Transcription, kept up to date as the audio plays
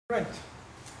Great.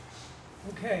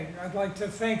 Okay, I'd like to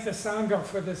thank the Sangha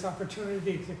for this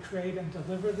opportunity to create and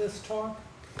deliver this talk.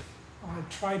 I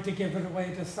tried to give it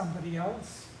away to somebody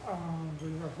else. We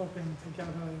were hoping to get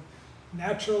a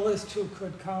naturalist who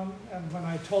could come, and when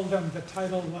I told them the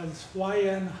title was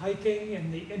YN Hiking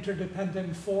in the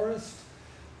Interdependent Forest,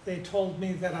 they told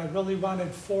me that I really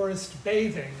wanted forest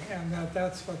bathing and that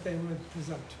that's what they would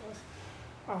present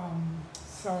to us.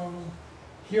 So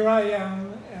here I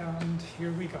am, and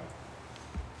here we go.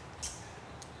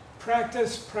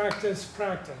 Practice, practice,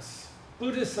 practice.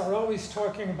 Buddhists are always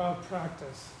talking about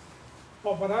practice.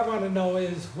 But what I want to know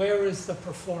is, where is the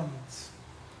performance?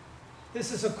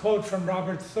 This is a quote from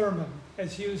Robert Thurman,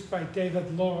 as used by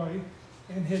David Loy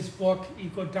in his book,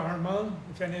 Ecodharma.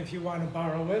 If any of you want to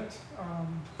borrow it,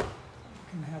 you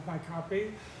can have my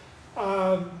copy.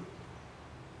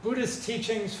 Buddhist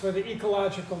Teachings for the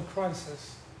Ecological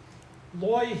Crisis.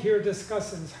 Loy here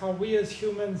discusses how we as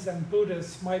humans and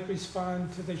Buddhists might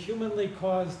respond to the humanly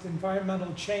caused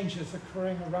environmental changes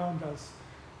occurring around us,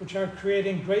 which are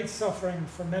creating great suffering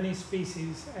for many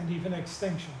species and even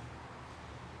extinction.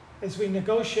 As we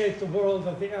negotiate the world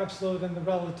of the absolute and the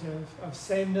relative, of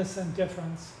sameness and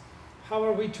difference, how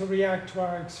are we to react to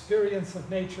our experience of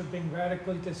nature being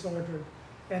radically disordered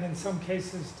and in some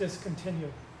cases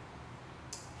discontinued?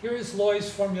 Here is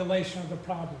Loy's formulation of the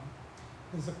problem.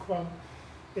 There's a quote: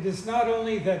 "It is not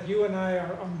only that you and I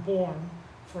are unborn,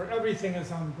 for everything is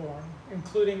unborn,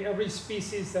 including every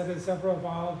species that has ever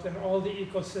evolved and all the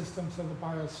ecosystems of the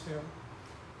biosphere.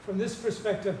 From this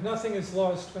perspective, nothing is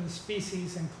lost when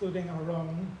species, including our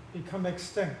own, become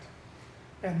extinct,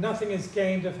 and nothing is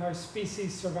gained if our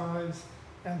species survives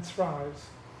and thrives.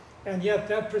 And yet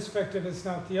that perspective is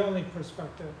not the only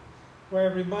perspective.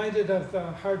 We're reminded of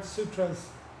the Heart Sutra's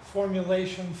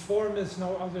formulation, form is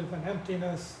no other than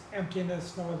emptiness,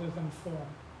 emptiness no other than form.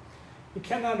 We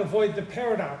cannot avoid the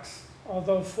paradox.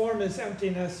 Although form is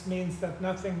emptiness means that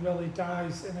nothing really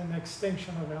dies in an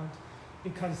extinction event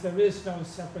because there is no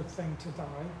separate thing to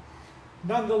die.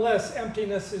 Nonetheless,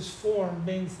 emptiness is form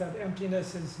means that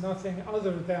emptiness is nothing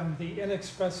other than the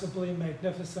inexpressibly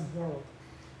magnificent world,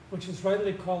 which is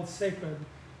rightly called sacred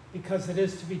because it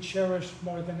is to be cherished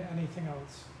more than anything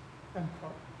else." End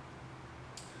quote.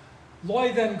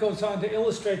 Loy then goes on to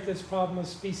illustrate this problem of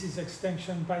species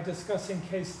extinction by discussing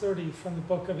case 30 from the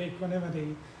Book of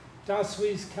Equanimity,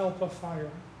 Dasui's Kalpa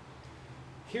fire.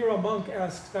 Here a monk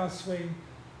asks Dasui,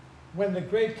 "When the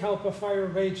great Kalpa fire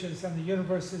rages and the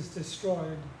universe is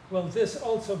destroyed, will this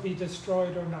also be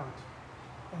destroyed or not?"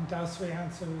 And Dasui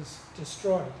answers,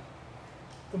 "Destroyed."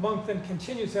 The monk then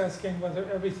continues asking whether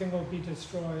everything will be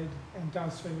destroyed, and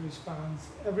Dasui responds,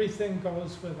 "Everything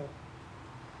goes with it."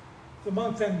 The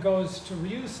monk then goes to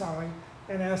Ryusai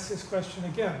and asks his question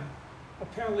again,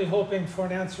 apparently hoping for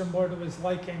an answer more to his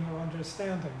liking or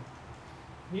understanding.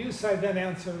 Ryusai then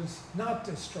answers, "Not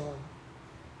destroyed."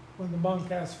 When the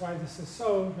monk asks why this is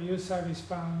so, Ryusai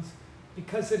responds,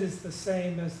 "Because it is the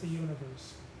same as the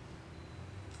universe."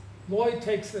 Loy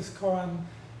takes this koan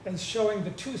as showing the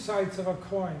two sides of a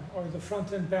coin, or the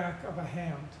front and back of a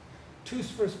hand,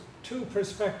 two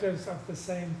perspectives of the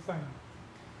same thing.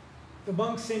 The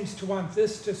monk seems to want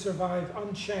this to survive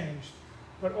unchanged,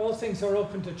 but all things are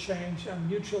open to change and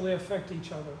mutually affect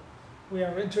each other. We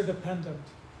are interdependent.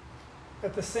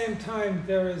 At the same time,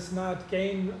 there is not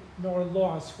gain nor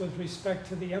loss with respect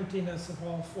to the emptiness of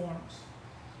all forms.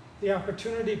 The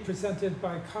opportunity presented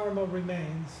by karma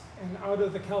remains, and out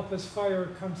of the Kalpa's fire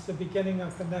comes the beginning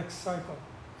of the next cycle.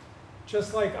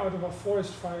 Just like out of a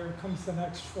forest fire comes the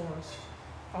next forest,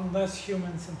 unless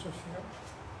humans interfere.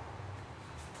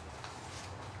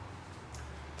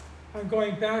 I'm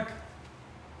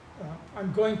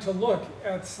going to look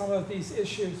at some of these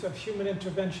issues of human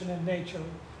intervention in nature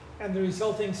and the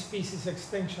resulting species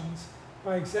extinctions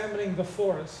by examining the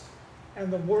forest and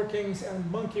the workings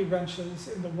and monkey wrenches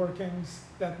in the workings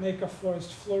that make a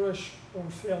forest flourish or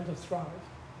fail to thrive.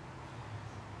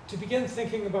 To begin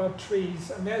thinking about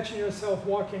trees, imagine yourself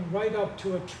walking right up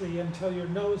to a tree until your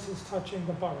nose is touching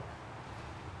the bark.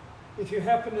 If you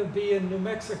happen to be in New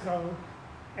Mexico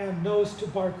and nose to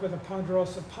bark with a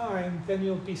ponderosa pine, then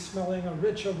you'll be smelling a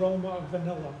rich aroma of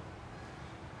vanilla.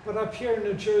 But up here in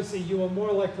New Jersey, you will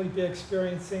more likely be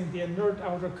experiencing the inert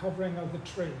outer covering of the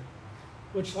tree,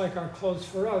 which, like our clothes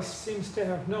for us, seems to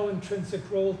have no intrinsic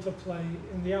role to play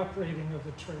in the operating of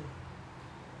the tree.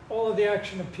 All of the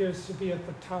action appears to be at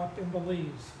the top in the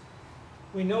leaves.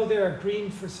 We know they are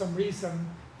green for some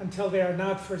reason until they are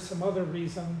not for some other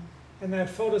reason, and that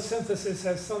photosynthesis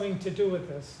has something to do with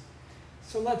this.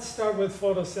 So let's start with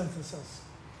photosynthesis.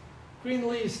 Green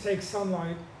leaves take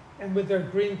sunlight and with their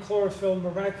green chlorophyll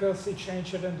miraculously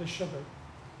change it into sugar,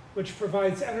 which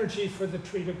provides energy for the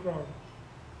tree to grow.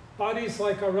 Bodies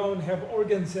like our own have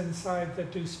organs inside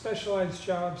that do specialized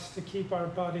jobs to keep our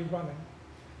body running.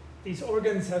 These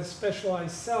organs have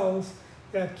specialized cells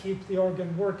that keep the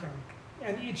organ working,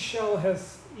 and each cell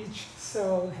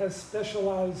has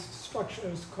specialized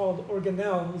structures called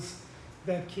organelles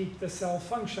that keep the cell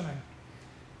functioning.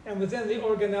 And within the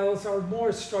organelles are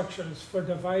more structures for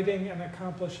dividing and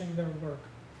accomplishing their work.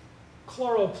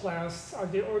 Chloroplasts are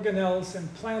the organelles in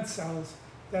plant cells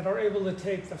that are able to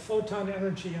take the photon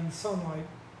energy in sunlight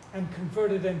and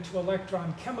convert it into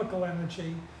electron chemical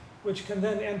energy, which can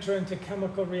then enter into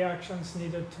chemical reactions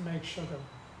needed to make sugar.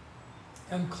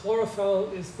 And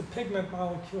chlorophyll is the pigment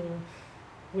molecule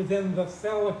within the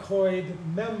thylakoid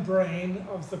membrane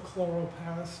of the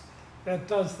chloroplast that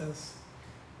does this.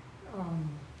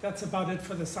 That's about it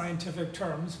for the scientific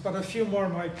terms, but a few more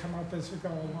might come up as we go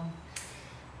along.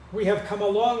 We have come a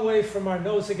long way from our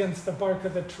nose against the bark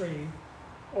of the tree,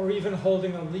 or even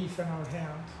holding a leaf in our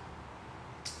hand.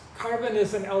 Carbon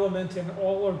is an element in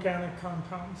all organic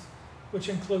compounds, which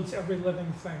includes every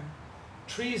living thing.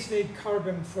 Trees need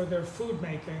carbon for their food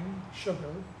making,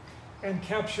 sugar, and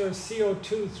capture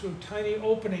CO2 through tiny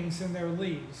openings in their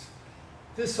leaves.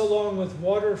 This, along with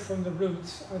water from the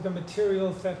roots, are the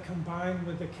materials that combine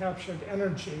with the captured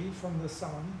energy from the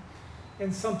sun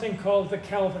in something called the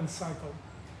Calvin cycle,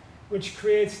 which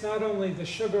creates not only the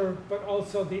sugar, but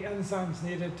also the enzymes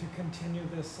needed to continue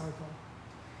this cycle.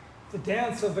 The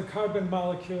dance of the carbon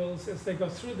molecules as they go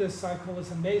through this cycle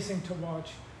is amazing to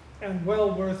watch and well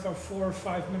worth a 4 or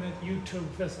 5 minute YouTube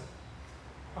visit.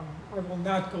 I will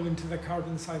not go into the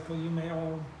carbon cycle. You may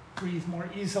all breathe more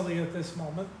easily at this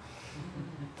moment.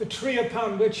 The tree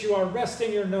upon which you are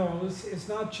resting your nose is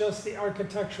not just the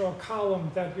architectural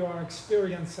column that you are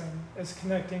experiencing as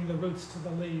connecting the roots to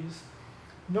the leaves,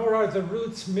 nor are the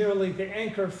roots merely the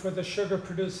anchor for the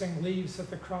sugar-producing leaves at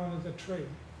the crown of the tree.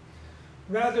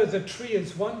 Rather, the tree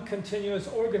is one continuous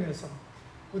organism,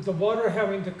 with the water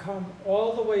having to come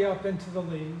all the way up into the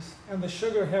leaves and the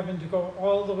sugar having to go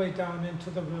all the way down into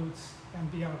the roots and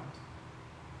beyond.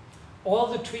 All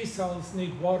the tree cells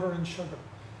need water and sugar,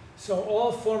 so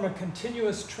all form a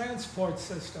continuous transport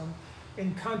system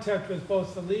in contact with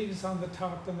both the leaves on the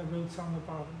top and the roots on the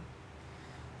bottom.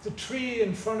 The tree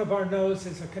in front of our nose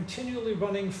is a continually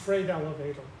running freight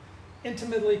elevator,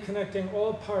 intimately connecting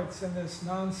all parts in this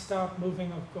non-stop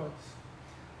moving of goods.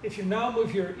 If you now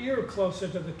move your ear closer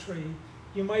to the tree,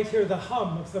 you might hear the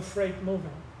hum of the freight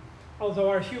moving, although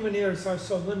our human ears are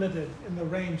so limited in the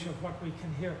range of what we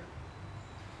can hear.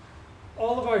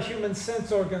 All of our human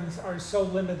sense organs are so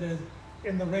limited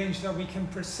in the range that we can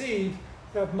perceive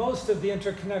that most of the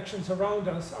interconnections around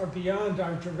us are beyond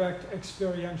our direct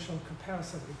experiential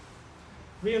capacity,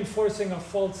 reinforcing a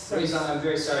false sense. Reza, I'm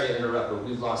very sorry to interrupt, but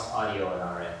we've lost audio on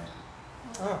our end.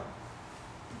 Ah.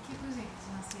 We keep losing it because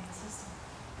we're not staying in the system.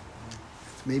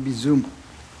 Maybe Zoom.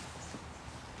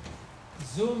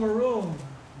 Zoomaroon.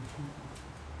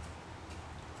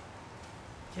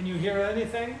 Can you hear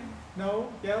anything?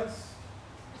 No? Yes?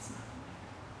 It's not.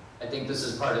 I think this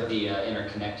is part of the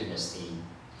interconnectedness theme.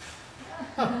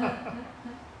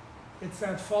 It's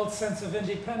that false sense of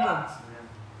independence.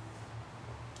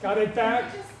 Got it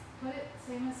back? Can you just put it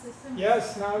same as system?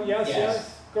 Yes, now, yes, Yes.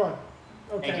 yes. Good.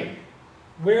 Thank Okay. you.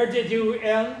 Where did you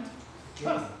end?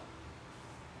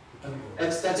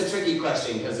 That's a tricky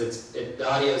question because the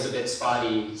audio is a bit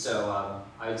spotty, so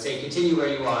I would say continue where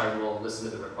you are and we'll listen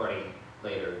to the recording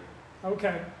later.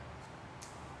 Okay.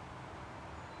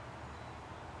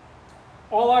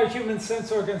 All our human sense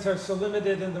organs are so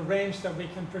limited in the range that we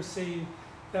can perceive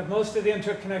that most of the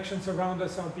interconnections around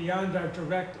us are beyond our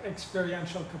direct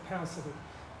experiential capacity,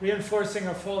 reinforcing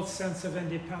a false sense of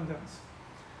independence.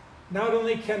 Not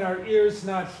only can our ears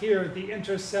not hear the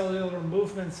intercellular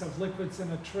movements of liquids in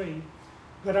a tree,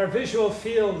 but our visual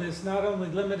field is not only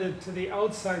limited to the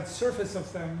outside surface of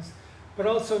things, but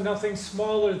also nothing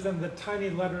smaller than the tiny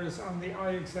letters on the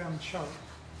eye exam chart.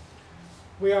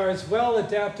 We are as well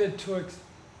adapted to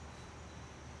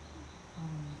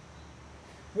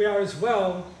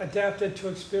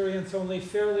experience only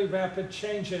fairly rapid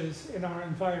changes in our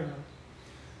environment.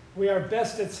 We are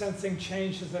best at sensing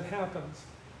change as it happens,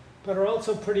 but are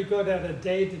also pretty good at a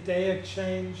day-to-day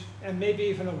exchange and maybe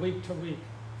even a week-to-week.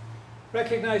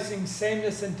 Recognizing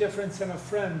sameness and difference in a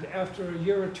friend after a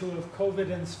year or two of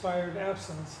COVID-inspired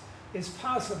absence is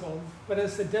possible, but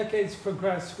as the decades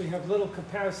progress, we have little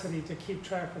capacity to keep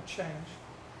track of change.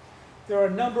 There are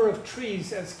a number of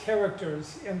trees as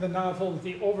characters in the novel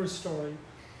The Overstory,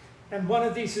 and one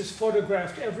of these is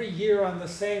photographed every year on the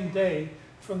same day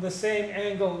from the same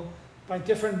angle by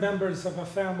different members of a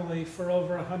family for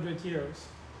over 100 years.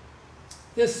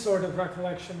 This sort of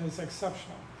recollection is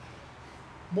exceptional,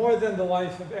 more than the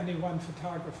life of any one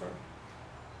photographer.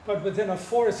 But within a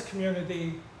forest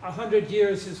community, 100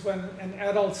 years is when an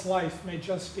adult's life may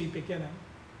just be beginning.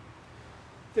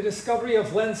 The discovery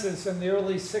of lenses in the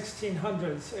early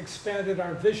 1600s expanded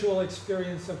our visual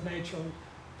experience of nature,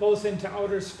 both into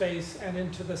outer space and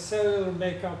into the cellular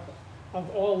makeup of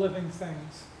all living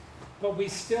things. But we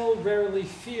still rarely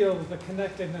feel the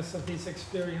connectedness of these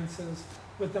experiences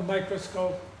with the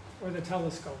microscope or the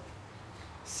telescope.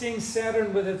 Seeing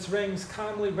Saturn with its rings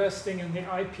calmly resting in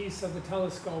the eyepiece of the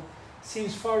telescope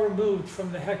seems far removed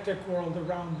from the hectic world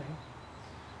around me.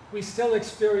 We still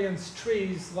experience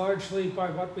trees largely by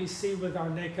what we see with our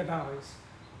naked eyes,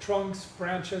 trunks,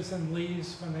 branches, and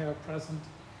leaves when they are present.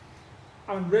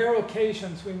 On rare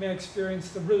occasions, we may experience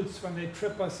the roots when they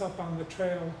trip us up on the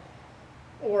trail,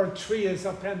 or a tree is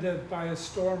upended by a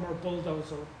storm or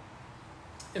bulldozer.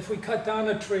 If we cut down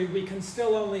a tree, we can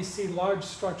still only see large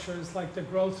structures like the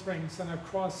growth rings in a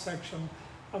cross-section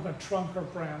of a trunk or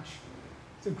branch.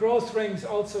 The growth rings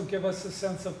also give us a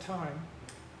sense of time,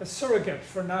 a surrogate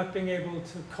for not being able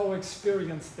to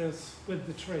co-experience this with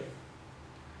the tree.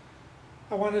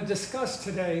 I want to discuss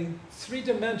today 3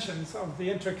 dimensions of the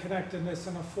interconnectedness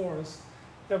in a forest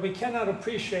that we cannot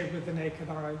appreciate with the naked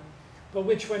eye, but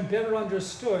which, when better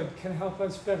understood, can help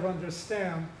us better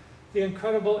understand the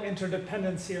incredible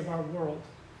interdependency of our world,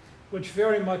 which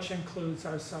very much includes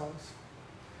ourselves.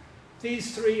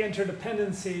 These 3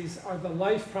 interdependencies are the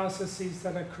life processes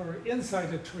that occur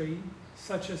inside a tree,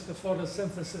 such as the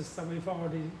photosynthesis that we've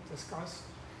already discussed,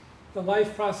 the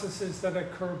life processes that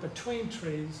occur between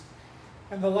trees,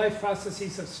 and the life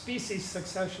processes of species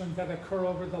succession that occur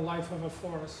over the life of a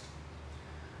forest.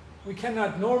 We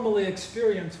cannot normally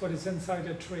experience what is inside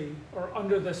a tree or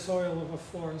under the soil of a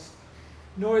forest,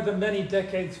 nor the many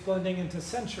decades blending into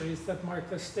centuries that mark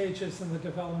the stages in the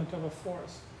development of a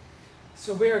forest.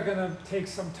 So we are going to take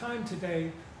some time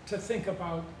today to think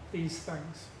about these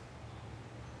things.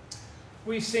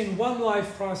 We've seen one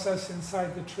life process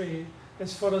inside the tree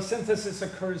as photosynthesis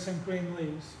occurs in green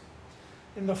leaves.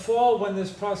 In the fall, when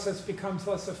this process becomes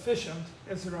less efficient,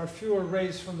 as there are fewer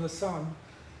rays from the sun,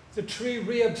 the tree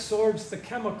reabsorbs the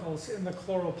chemicals in the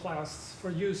chloroplasts for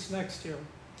use next year,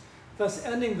 thus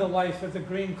ending the life of the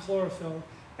green chlorophyll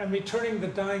and returning the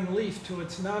dying leaf to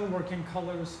its non-working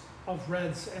colors of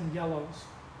reds and yellows.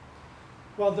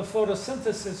 While the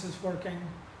photosynthesis is working,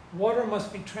 water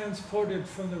must be transported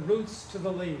from the roots to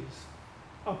the leaves,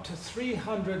 up to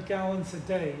 300 gallons a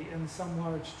day in some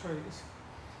large trees.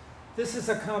 This is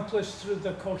accomplished through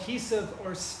the cohesive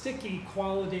or sticky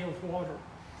quality of water,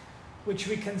 which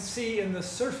we can see in the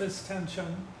surface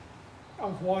tension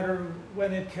of water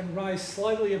when it can rise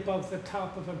slightly above the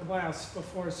top of a glass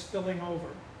before spilling over.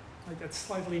 Like it's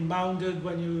slightly mounded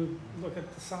when you look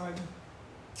at the side.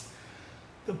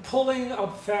 The pulling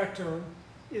up factor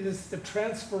is the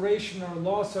transpiration or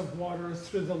loss of water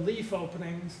through the leaf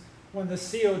openings when the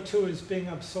CO2 is being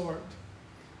absorbed.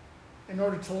 In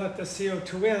order to let the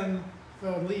CO2 in,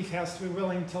 the leaf has to be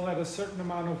willing to let a certain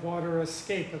amount of water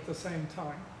escape at the same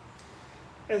time.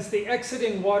 As the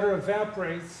exiting water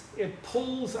evaporates, it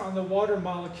pulls on the water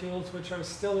molecules which are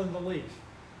still in the leaf,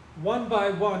 one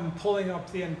by one pulling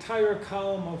up the entire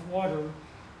column of water,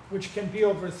 which can be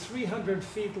over 300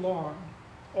 feet long,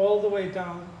 all the way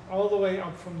down, all the way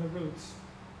up from the roots.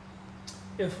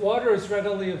 If water is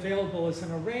readily available as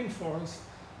in a rainforest,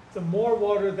 the more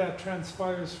water that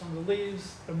transpires from the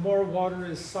leaves, the more water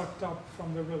is sucked up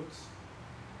from the roots.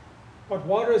 But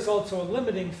water is also a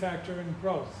limiting factor in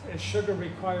growth, as sugar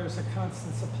requires a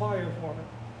constant supply of water.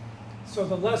 So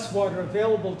the less water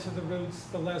available to the roots,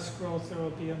 the less growth there will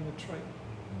be in the tree.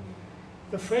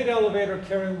 The freight elevator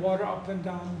carrying water up and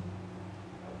down,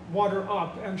 water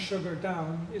up and sugar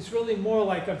down, is really more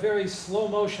like a very slow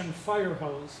motion fire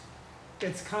hose,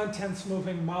 its contents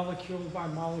moving molecule by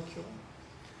molecule.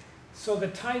 So the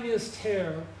tiniest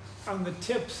hair on the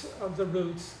tips of the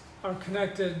roots are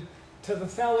connected to the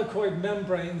thylakoid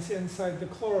membranes inside the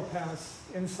chloroplasts,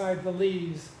 inside the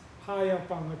leaves, high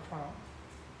up on the crown.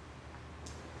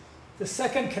 The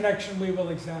second connection we will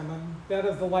examine, that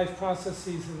of the life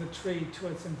processes of the tree to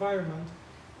its environment,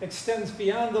 extends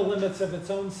beyond the limits of its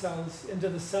own cells into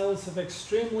the cells of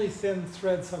extremely thin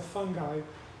threads of fungi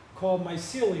called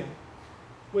mycelium,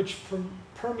 which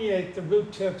permeate the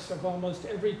root tips of almost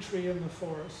every tree in the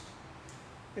forest.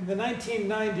 In the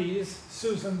 1990s,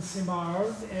 Susan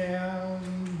Simard,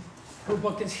 and her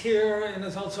book is here and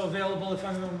is also available if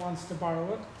anyone wants to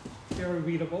borrow it, very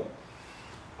readable.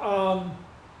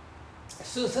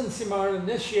 Susan Simard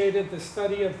initiated the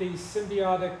study of these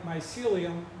symbiotic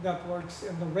mycelium networks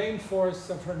in the rainforests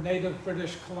of her native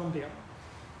British Columbia.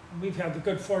 And we've had the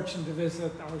good fortune to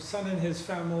visit our son and his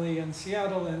family in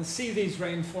Seattle and see these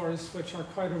rainforests, which are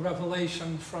quite a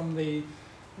revelation from the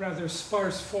rather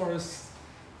sparse forests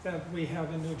that we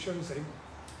have in New Jersey.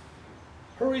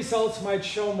 Her results might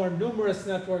show more numerous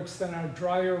networks than our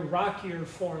drier, rockier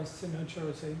forests in New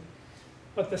Jersey,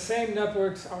 but the same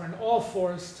networks are in all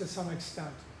forests to some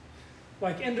extent.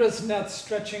 Like Indra's net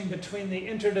stretching between the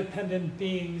interdependent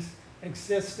beings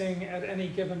existing at any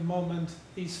given moment,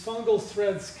 these fungal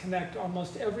threads connect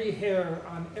almost every hair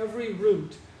on every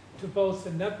root to both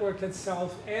the network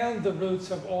itself and the roots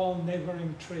of all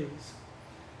neighboring trees.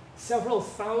 Several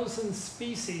thousand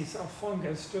species of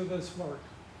fungus do this work,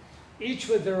 each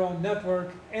with their own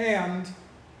network and,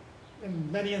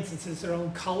 in many instances, their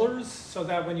own colors, so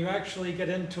that when you actually get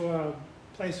into a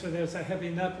place where there's a heavy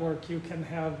network, you can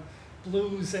have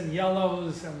blues and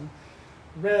yellows and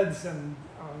reds and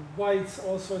whites,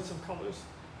 all sorts of colors.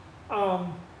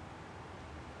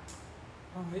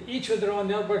 Each with their own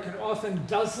network, and often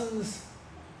dozens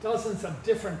of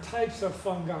different types of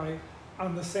fungi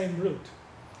on the same root,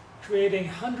 creating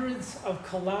hundreds of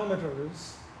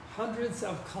kilometers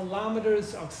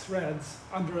of threads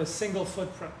under a single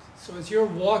footprint. So as you're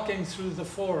walking through the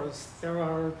forest, there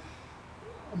are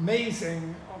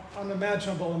amazing,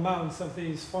 unimaginable amounts of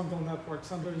these fungal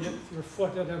networks under your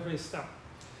foot at every step.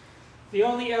 The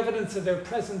only evidence of their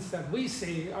presence that we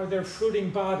see are their fruiting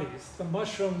bodies, the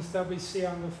mushrooms that we see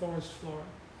on the forest floor.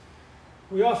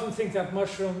 We often think that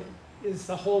mushroom is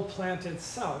the whole plant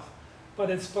itself, but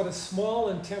it's but a small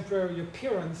and temporary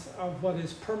appearance of what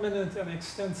is permanent and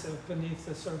extensive beneath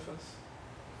the surface.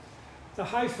 The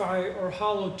hyphae, or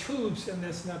hollow tubes in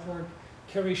this network,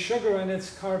 carry sugar and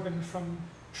its carbon from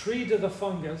tree to the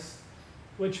fungus,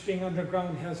 which being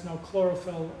underground has no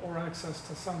chlorophyll or access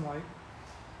to sunlight.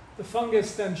 The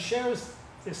fungus then shares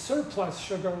the surplus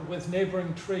sugar with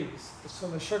neighboring trees. So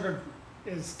the sugar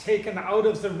is taken out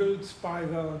of the roots by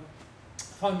the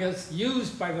fungus,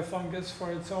 used by the fungus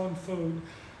for its own food,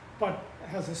 but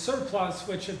has a surplus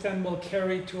which it then will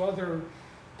carry to other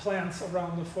plants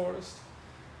around the forest.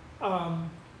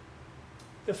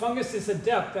 The fungus is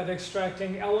adept at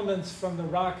extracting elements from the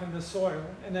rock and the soil.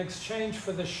 In exchange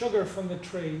for the sugar from the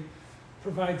tree,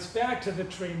 provides back to the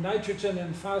tree nitrogen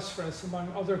and phosphorus,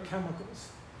 among other chemicals.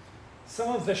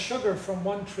 Some of the sugar from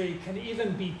one tree can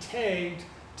even be tagged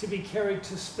to be carried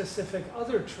to specific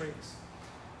other trees.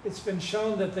 It's been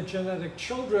shown that the genetic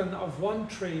children of one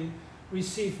tree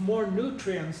receive more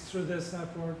nutrients through this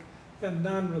network than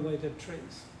non-related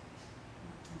trees.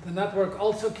 The network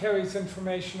also carries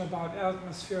information about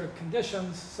atmospheric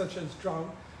conditions, such as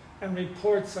drought, and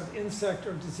reports of insect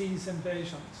or disease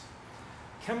invasions.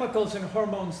 Chemicals and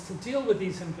hormones to deal with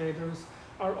these invaders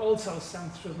are also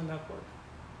sent through the network.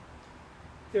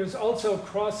 There's also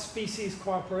cross-species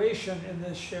cooperation in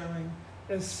this sharing,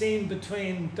 as seen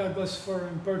between Douglas fir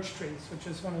and birch trees, which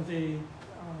is one of the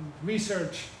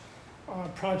research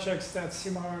projects that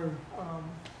Simard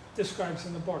describes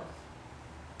in the book.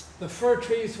 The fir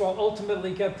trees will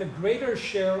ultimately get the greater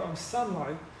share of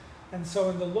sunlight, and so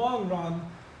in the long run,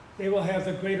 they will have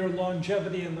the greater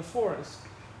longevity in the forest.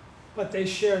 But they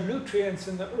share nutrients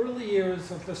in the early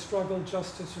years of the struggle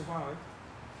just to survive.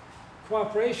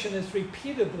 Cooperation is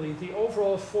repeatedly the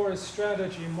overall forest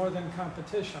strategy more than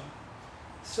competition.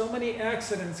 So many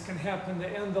accidents can happen to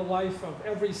end the life of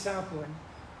every sapling.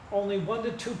 Only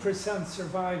 1% to 2%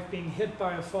 survive being hit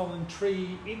by a fallen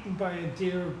tree, eaten by a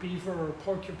deer, beaver, or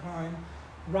porcupine,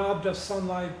 robbed of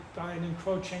sunlight by an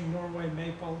encroaching Norway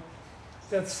maple.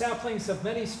 That saplings of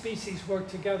many species work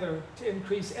together to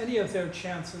increase any of their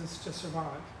chances to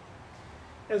survive.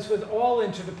 As with all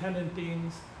interdependent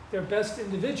beings, their best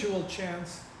individual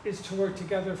chance is to work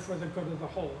together for the good of the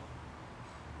whole.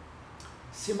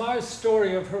 Simard's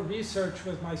story of her research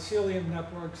with mycelium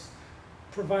networks,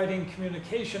 providing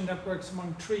communication networks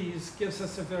among trees, gives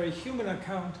us a very human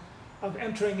account of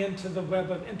entering into the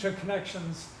web of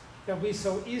interconnections that we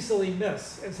so easily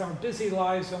miss, as our busy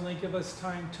lives only give us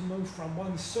time to move from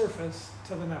one surface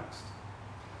to the next.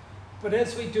 But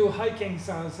as we do hiking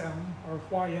zazen, or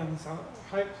Huayan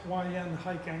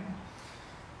hiking,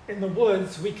 in the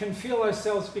woods, we can feel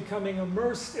ourselves becoming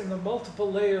immersed in the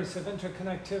multiple layers of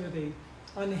interconnectivity,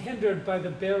 unhindered by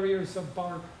the barriers of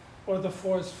bark or the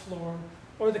forest floor,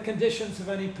 or the conditions of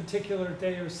any particular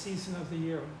day or season of the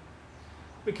year.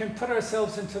 We can put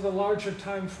ourselves into the larger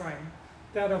time frame,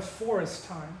 that of forest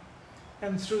time,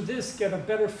 and through this get a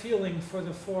better feeling for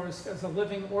the forest as a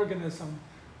living organism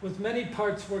with many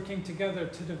parts working together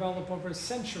to develop over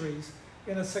centuries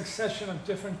in a succession of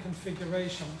different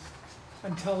configurations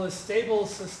until a stable,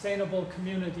 sustainable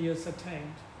community is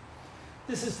attained.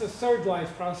 This is the third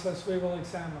life process we will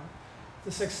examine,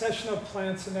 the succession of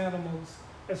plants and animals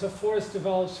as a forest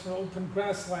develops from open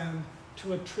grassland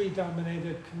to a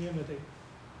tree-dominated community.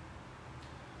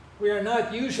 We are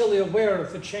not usually aware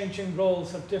of the changing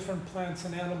roles of different plants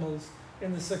and animals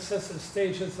in the successive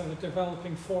stages of a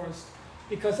developing forest,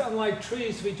 because unlike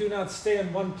trees, we do not stay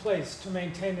in one place to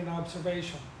maintain an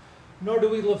observation, nor do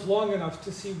we live long enough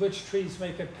to see which trees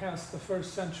make it past the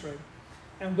first century,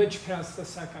 and which past the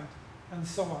second, and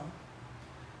so on.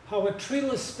 How a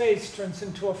treeless space turns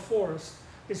into a forest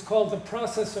is called the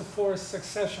process of forest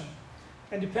succession,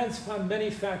 and depends upon many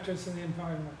factors in the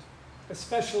environment,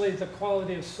 especially the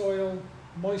quality of soil,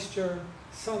 moisture,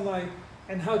 sunlight,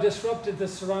 and how disrupted the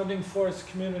surrounding forest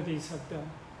communities have been.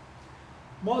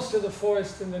 Most of the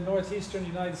forest in the northeastern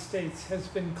United States has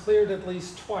been cleared at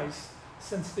least twice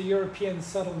since the European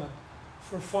settlement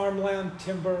for farmland,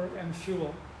 timber, and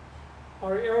fuel.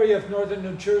 Our area of northern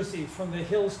New Jersey, from the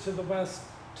hills to the west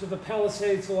to the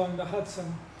Palisades along the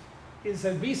Hudson, is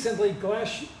a recently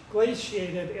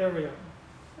glaciated area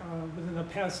within the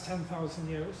past 10,000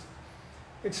 years,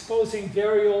 exposing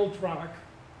very old rock,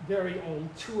 very old,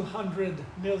 200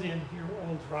 million year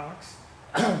old rocks.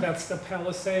 That's the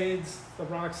Palisades, the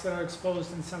rocks that are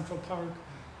exposed in Central Park,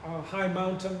 High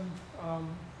Mountain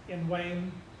in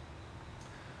Wayne,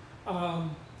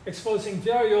 exposing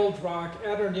very old rock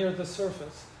at or near the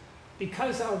surface.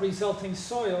 Because our resulting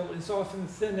soil is often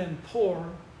thin and poor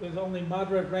with only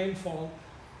moderate rainfall,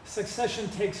 succession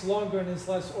takes longer and is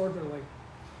less orderly.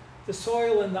 The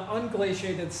soil in the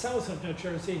unglaciated south of New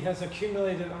Jersey has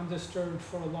accumulated undisturbed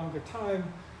for a longer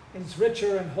time, is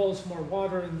richer and holds more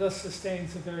water, and thus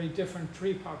sustains a very different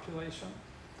tree population,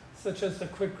 such as the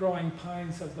quick-growing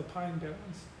pines of the pine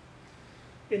barrens.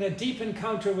 In a deep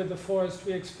encounter with the forest,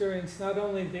 we experience not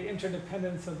only the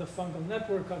interdependence of the fungal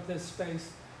network of this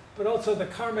space, but also the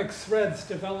karmic threads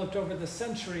developed over the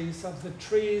centuries of the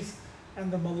trees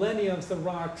and the millennia of the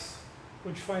rocks,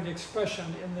 which find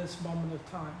expression in this moment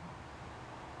of time.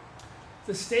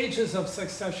 The stages of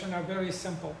succession are very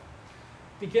simple.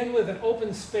 Begin with an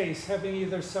open space having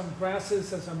either some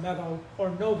grasses as a meadow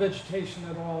or no vegetation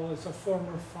at all as a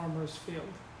former farmer's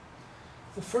field.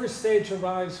 The first stage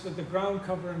arrives with the ground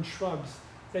cover and shrubs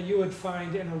that you would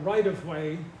find in a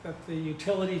right-of-way that the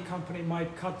utility company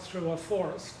might cut through a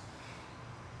forest.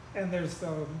 And there's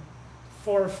the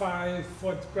 4 or 5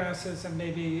 foot grasses and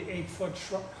maybe 8 foot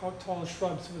tall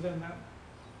shrubs within that.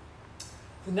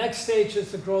 The next stage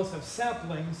is the growth of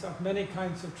saplings of many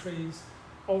kinds of trees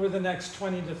over the next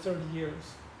 20 to 30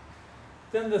 years.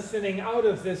 Then the thinning out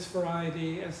of this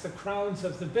variety as the crowns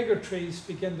of the bigger trees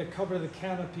begin to cover the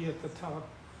canopy at the top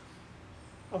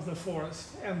of the forest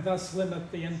and thus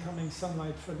limit the incoming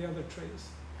sunlight for the other trees.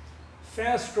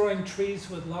 Fast-growing trees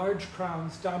with large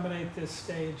crowns dominate this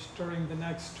stage during the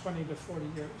next 20 to 40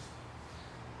 years.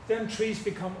 Then trees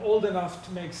become old enough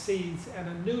to make seeds and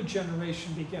a new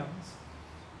generation begins.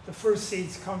 The first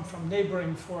seeds come from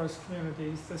neighboring forest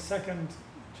communities. The second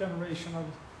generation of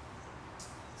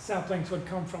saplings would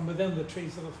come from within the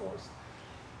trees of the forest.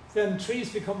 Then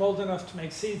trees become old enough to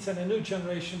make seeds and a new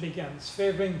generation begins,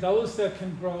 favoring those that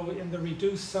can grow in the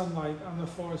reduced sunlight on the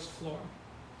forest floor.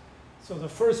 So the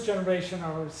first generation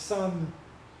are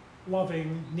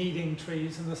sun-loving, needing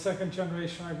trees, and the second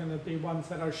generation are going to be ones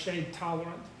that are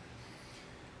shade-tolerant.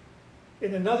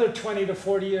 In another 20 to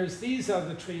 40 years, these are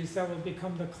the trees that will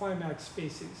become the climax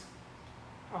species.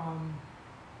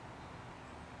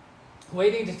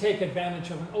 Waiting to take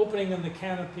advantage of an opening in the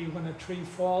canopy when a tree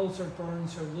falls or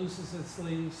burns or loses its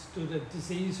leaves due to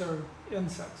disease or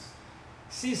insects.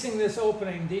 Seizing this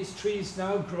opening, these trees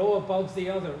now grow above the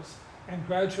others and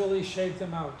gradually shade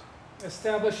them out,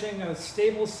 establishing a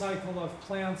stable cycle of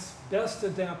plants best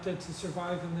adapted to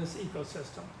survive in this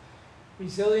ecosystem,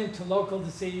 resilient to local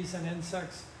disease and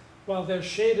insects, while their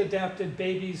shade-adapted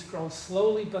babies grow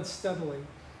slowly but steadily,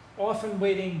 often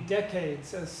waiting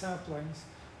decades as saplings,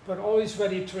 but always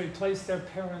ready to replace their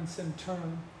parents in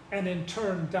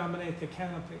turn dominate the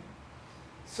canopy.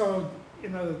 So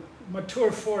in a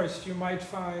mature forest, you might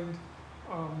find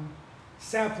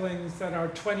saplings that are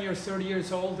 20 or 30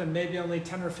 years old and maybe only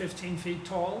 10 or 15 feet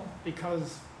tall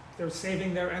because they're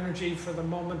saving their energy for the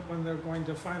moment when they're going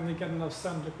to finally get enough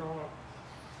sun to grow up.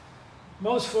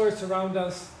 Most forests around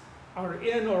us are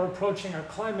in or approaching a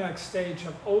climax stage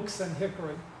of oaks and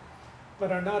hickory,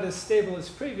 but are not as stable as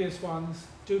previous ones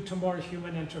due to more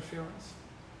human interference.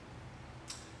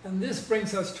 And this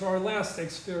brings us to our last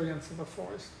experience of a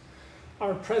forest,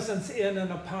 our presence in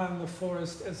and upon the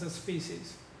forest as a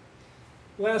species.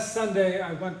 Last Sunday,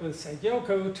 I went with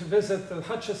Seiyoko to visit the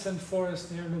Hutchison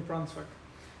Forest near New Brunswick,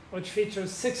 which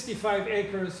features 65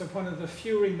 acres of one of the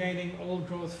few remaining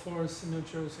old-growth forests in New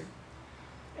Jersey.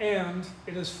 And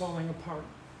it is falling apart.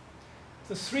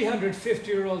 The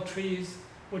 350-year-old trees,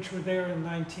 which were there in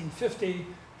 1950,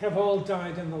 have all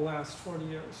died in the last 40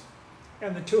 years.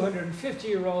 And the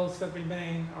 250-year-olds that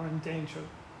remain are endangered.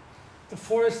 The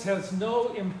forest has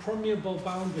no impermeable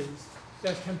boundaries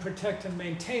that can protect and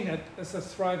maintain it as a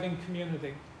thriving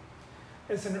community.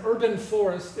 As an urban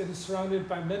forest, it is surrounded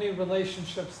by many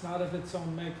relationships not of its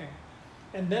own making.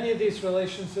 And many of these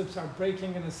relationships are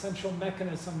breaking an essential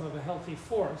mechanism of a healthy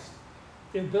forest,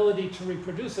 the ability to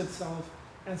reproduce itself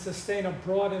and sustain a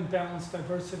broad and balanced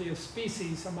diversity of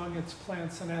species among its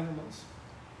plants and animals.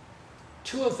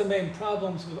 Two of the main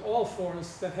problems with all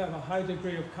forests that have a high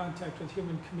degree of contact with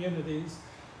human communities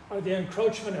are the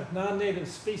encroachment of non-native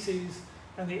species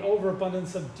and the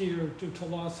overabundance of deer due to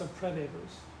loss of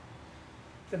predators.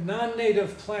 The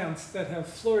non-native plants that have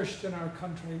flourished in our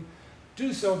country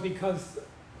do so because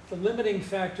the limiting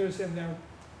factors in their,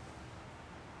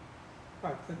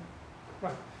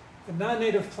 the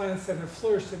non-native plants that have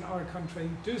flourished in our country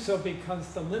do so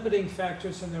because the limiting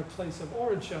factors in their place of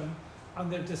origin on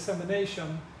their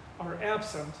dissemination are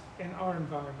absent in our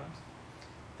environment.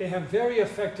 They have very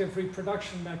effective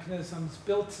reproduction mechanisms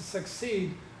built to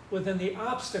succeed within the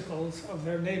obstacles of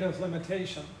their native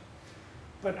limitation.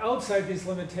 But outside these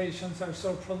limitations are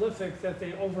so prolific that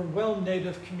they overwhelm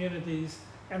native communities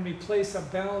and replace a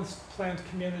balanced plant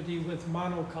community with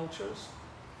monocultures.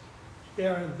 They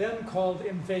are then called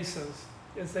invasives,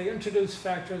 as they introduce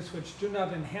factors which do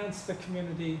not enhance the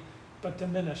community but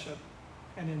diminish it,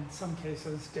 and in some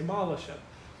cases demolish it.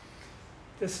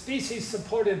 The species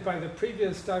supported by the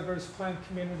previous diverse plant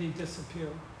community disappear.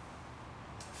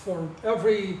 For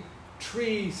every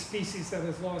tree species that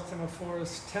is lost in a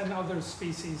forest, 10 other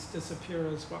species disappear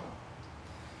as well.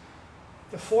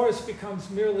 The forest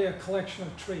becomes merely a collection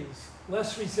of trees,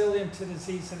 less resilient to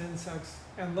disease and insects,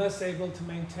 and less able to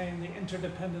maintain the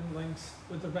interdependent links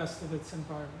with the rest of its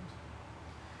environment.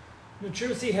 New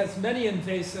Jersey has many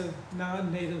invasive,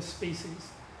 non-native species.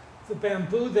 The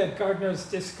bamboo that gardeners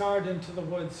discard into the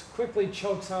woods quickly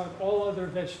chokes out all other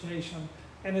vegetation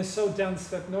and is so dense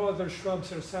that no other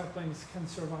shrubs or saplings can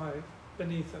survive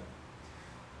beneath it.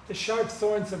 The sharp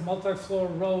thorns of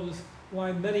multiflora rose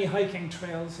line many hiking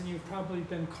trails, and you've probably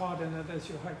been caught in it as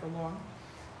you hike along,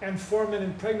 and form an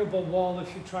impregnable wall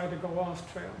if you try to go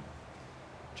off trail.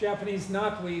 Japanese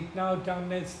knotweed now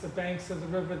dominates the banks of the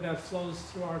river that flows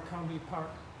through our county park.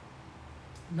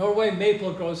 Norway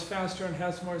maple grows faster and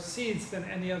has more seeds than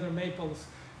any other maples,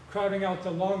 crowding out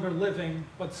the longer living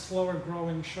but slower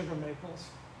growing sugar maples.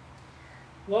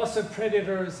 Loss of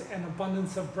predators and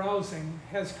abundance of browsing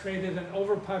has created an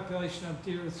overpopulation of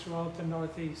deer throughout the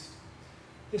Northeast.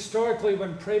 Historically,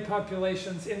 when prey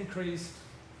populations increase,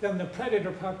 then the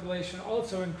predator population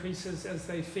also increases as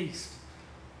they feast,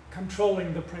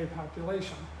 controlling the prey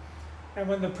population. And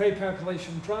when the prey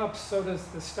population drops, so does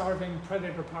the starving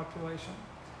predator population,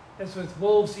 as with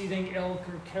wolves eating elk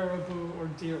or caribou or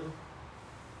deer.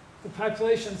 The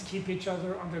populations keep each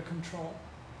other under control.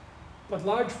 But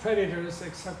large predators,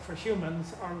 except for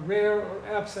humans, are rare or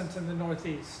absent in the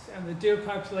Northeast, and the deer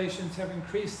populations have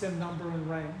increased in number and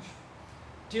range.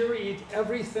 Deer eat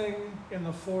everything in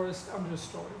the forest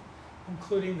understory,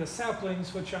 including the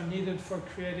saplings which are needed for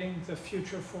creating the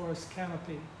future forest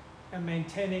canopy and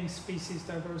maintaining species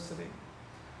diversity.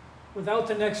 Without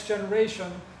the next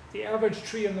generation, the average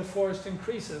tree in the forest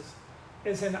increases.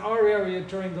 As in our area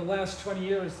during the last 20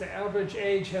 years, the average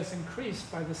age has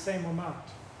increased by the same amount.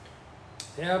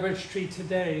 The average tree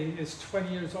today is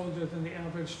 20 years older than the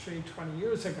average tree 20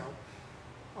 years ago.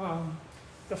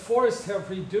 The forests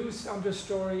have reduced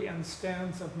understory and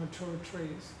stands of mature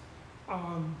trees,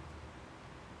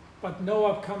 but no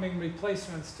upcoming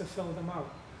replacements to fill them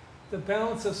out. The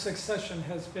balance of succession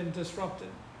has been disrupted.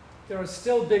 There are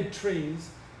still big trees,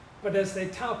 but as they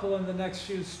topple in the next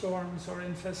few storms or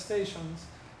infestations,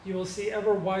 you will see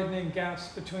ever widening gaps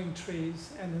between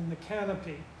trees and in the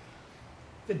canopy.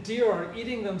 The deer are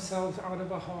eating themselves out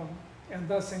of a home and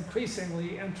thus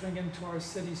increasingly entering into our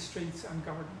city streets and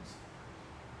gardens.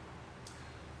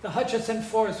 The Hutchison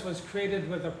Forest was created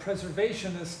with a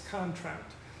preservationist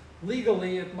contract.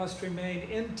 Legally, it must remain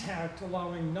intact,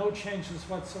 allowing no changes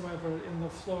whatsoever in the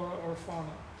flora or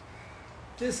fauna.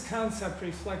 This concept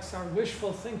reflects our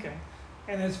wishful thinking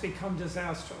and has become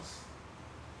disastrous.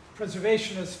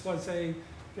 Preservationist was a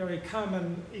very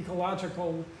common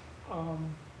ecological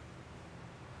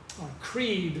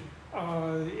creed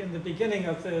in the beginning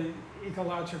of the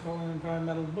ecological and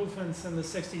environmental movements in the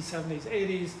 60s, 70s,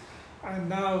 80s, and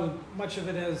now much of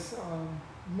it has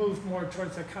moved more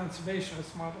towards a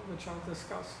conservationist model, which I'll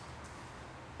discuss.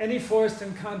 Any forest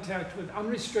in contact with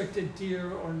unrestricted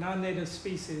deer or non-native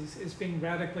species is being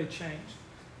radically changed.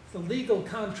 The legal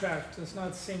contract does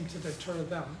not seem to deter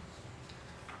them.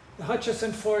 The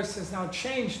Hutchison Forest has now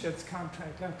changed its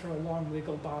contract after a long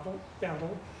legal battle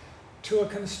to a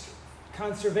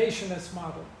conservationist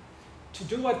model, to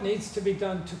do what needs to be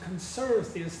done to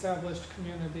conserve the established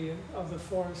community of the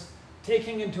forest,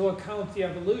 taking into account the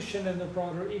evolution in the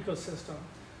broader ecosystem,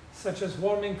 such as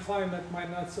warming climate might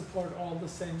not support all the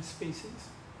same species.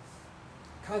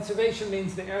 Conservation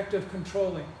means the act of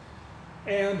controlling,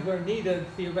 and where needed,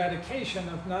 the eradication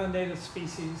of non-native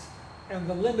species and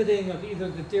the limiting of either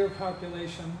the deer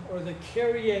population or the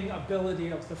carrying ability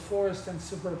of the forest and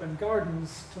suburban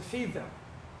gardens to feed them.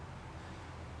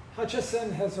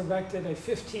 Hutchison has erected a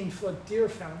 15-foot deer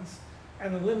fence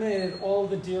and eliminated all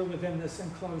the deer within this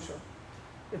enclosure.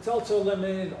 It's also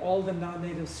eliminated all the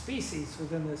non-native species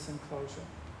within this enclosure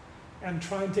and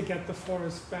trying to get the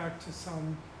forest back to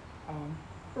some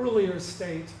earlier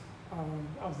state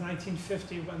of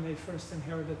 1950 when they first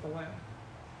inherited the land.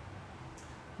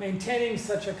 Maintaining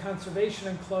such a conservation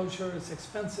enclosure is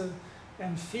expensive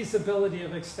and feasibility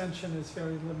of extension is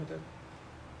very limited.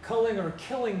 Culling or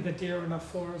killing the deer in a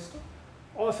forest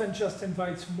often just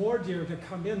invites more deer to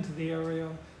come into the area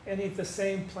and eat the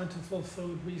same plentiful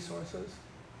food resources.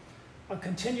 A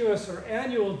continuous or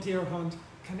annual deer hunt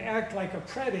can act like a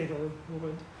predator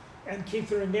would and keep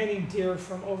the remaining deer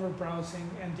from overbrowsing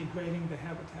and degrading the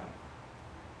habitat.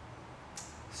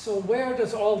 So where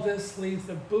does all this leave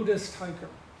the Buddhist hiker?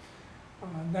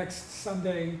 Next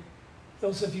Sunday,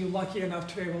 those of you lucky enough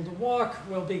to be able to walk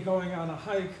will be going on a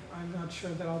hike. I'm not sure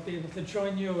that I'll be able to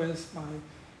join you as my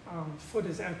foot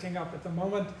is acting up at the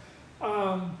moment.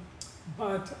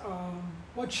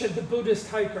 What should the Buddhist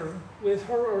hiker with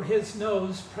her or his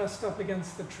nose pressed up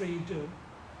against the tree do?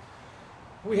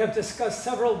 We have discussed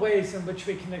several ways in which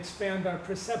we can expand our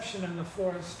perception in the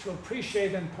forest to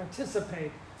appreciate and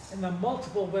participate in the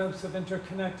multiple webs of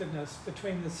interconnectedness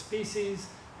between the species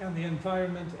and the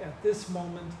environment at this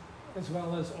moment as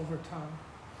well as over time.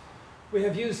 We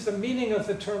have used the meaning of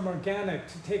the term organic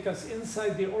to take us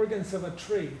inside the organs of a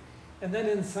tree, and then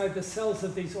inside the cells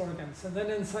of these organs, and then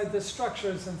inside the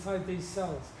structures inside these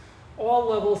cells. All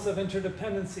levels of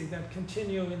interdependency that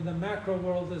continue in the macro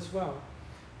world as well,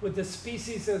 with the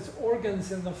species as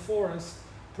organs in the forest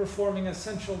performing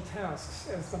essential tasks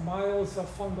as the miles of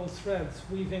fungal threads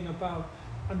weaving about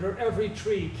under every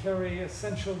tree carry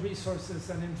essential resources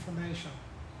and information.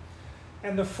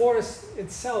 And the forest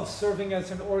itself serving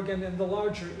as an organ in the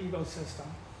larger ecosystem.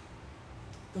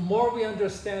 The more we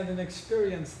understand and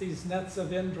experience these nets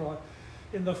of Indra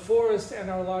in the forest and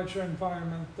our larger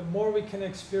environment, the more we can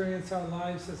experience our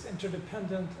lives as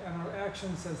interdependent and our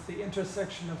actions as the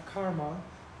intersection of karma,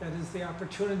 that is the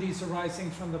opportunities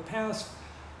arising from the past,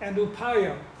 and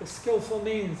upaya, the skillful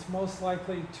means most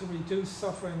likely to reduce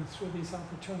suffering through these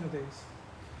opportunities.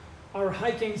 Our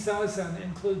hiking zazen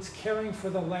includes caring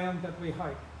for the land that we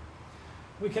hike.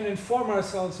 We can inform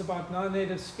ourselves about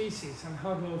non-native species and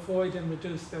how to avoid and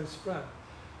reduce their spread.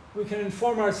 We can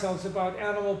inform ourselves about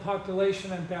animal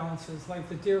population imbalances like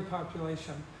the deer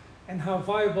population and how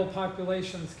viable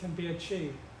populations can be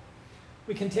achieved.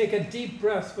 We can take a deep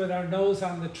breath with our nose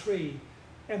on the tree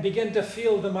and begin to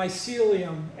feel the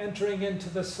mycelium entering into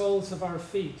the soles of our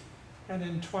feet and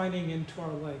entwining into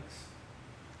our legs.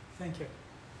 Thank you.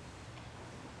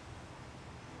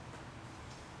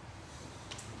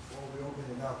 Before we open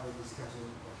it up for discussion,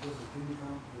 of course, the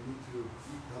clinical, we need to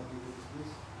help you with this,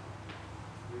 please.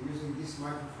 We're using this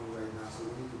microphone right now, so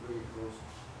we need to bring it closer.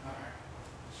 All right.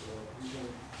 So we can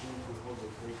hold the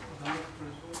clinical.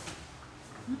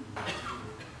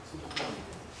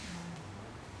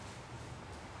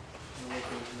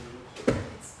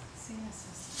 It's same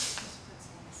assistant, just put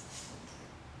same assistant.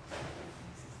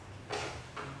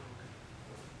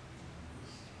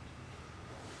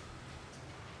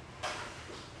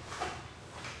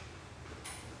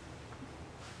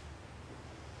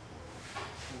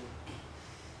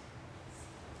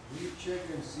 Will you check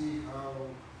and see how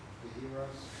they hear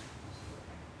us?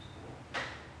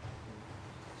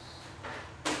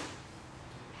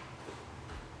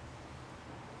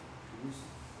 Can you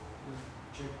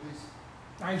check please?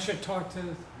 I should talk to,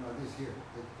 No, this here.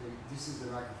 This is the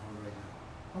microphone right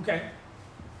now. okay.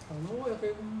 Hello,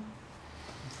 everyone.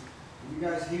 Can you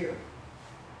guys hear?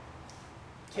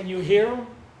 Can you hear?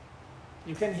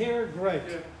 You can hear? Great.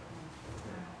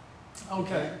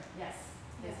 Okay. Yes.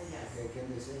 Yes. Okay, can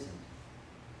they say something?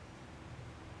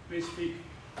 Please speak.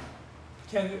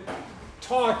 Can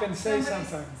talk and say Somebody-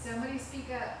 something. Somebody speak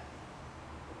up.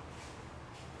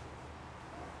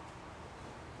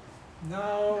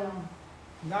 No,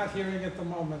 not hearing at the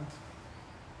moment.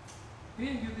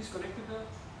 Didn't you disconnected that?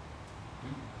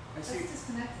 I see. That's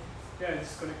disconnected. Yeah,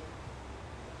 disconnected.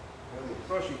 Really?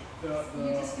 Roshi,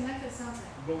 You disconnected something.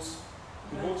 both,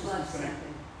 the both is Unplug disconnected.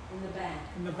 something in the back.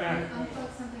 In the back.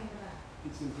 Unplug something in the back.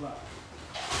 It's in black.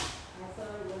 I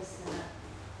thought it was, I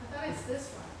thought it's this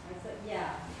one. I thought,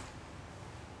 yeah.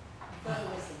 I thought it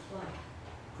was the plug.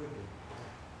 Could be.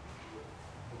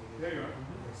 There you are.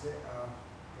 They say,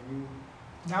 can you,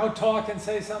 Now talk and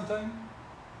say something.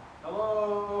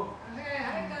 Hello. Okay,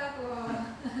 arigato.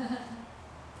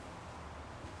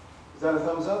 Is that a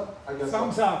thumbs up? I guess.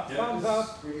 Thumbs so. up, Yeah, thumbs this-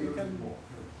 up. really You looking can, more?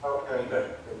 Okay,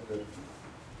 good, good, good.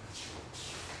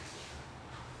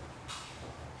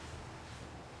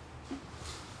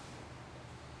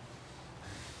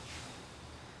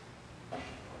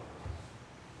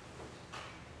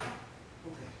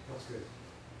 Okay, that's good.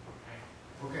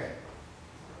 Okay.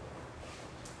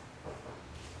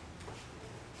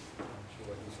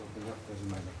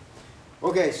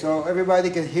 Okay, so everybody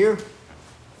can hear?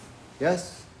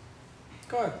 Yes?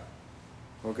 good.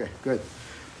 Okay, good.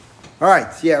 All right,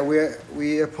 yeah,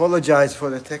 we apologize for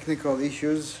the technical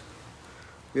issues.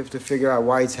 We have to figure out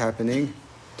why it's happening.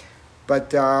 But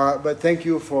thank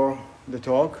you for the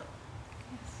talk.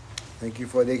 Thank you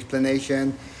for the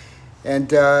explanation.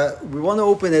 And we want to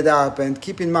open it up and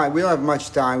keep in mind, we don't have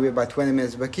much time, we have about 20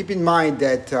 minutes, but keep in mind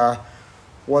that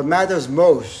what matters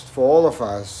most for all of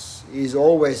us is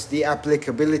always the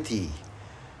applicability,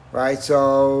 right?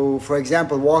 So, for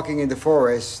example, walking in the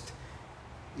forest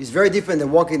is very different than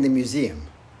walking in the museum,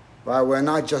 right? We're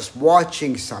not just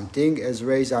watching something, as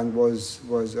Rezan was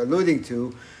alluding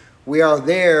to. We are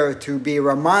there to be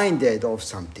reminded of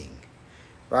something,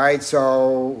 right?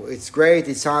 So it's great,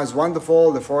 it sounds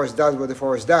wonderful, the forest does what the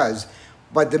forest does,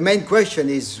 but the main question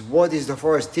is, what is the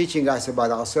forest teaching us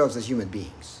about ourselves as human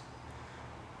beings,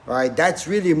 right? That's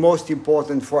really most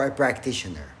important for a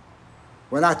practitioner.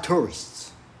 We're not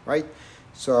tourists, right?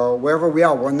 So wherever we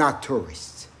are, we're not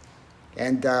tourists.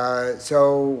 And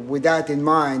so with that in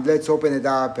mind, let's open it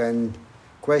up and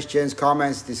questions,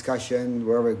 comments, discussion,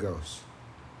 wherever it goes.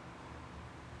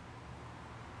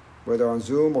 Whether on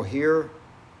Zoom or here,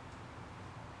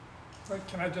 Wait,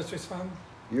 can I just respond?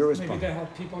 your Maybe response. to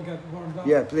help people get warmed up.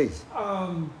 Yeah, please.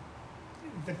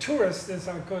 The tourist is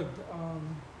a good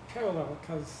parallel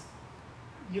because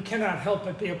you cannot help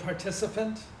but be a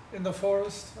participant in the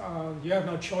forest. You have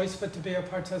no choice but to be a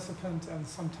participant, and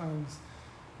sometimes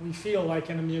we feel like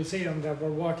in a museum that we're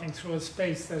walking through a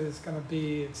space that is going to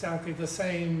be exactly the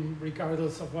same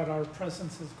regardless of what our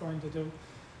presence is going to do.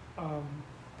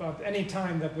 But any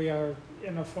time that we are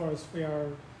in a forest, we are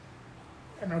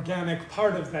an organic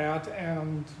part of that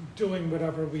and doing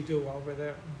whatever we do over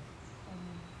there.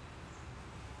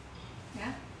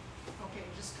 Yeah? Okay,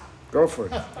 just talk. Go for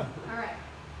it. All right.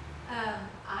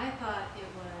 I thought it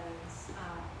was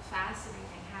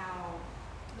fascinating how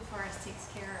the forest takes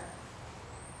care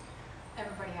of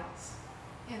everybody else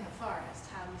in the forest,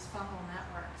 how these fungal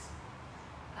networks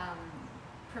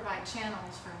provide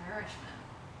channels for nourishment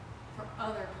for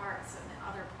other parts and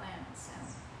other plants.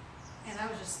 And I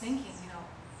was just thinking,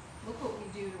 look what we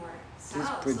do to Please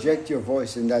ourselves. project your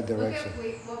voice in that Look direction.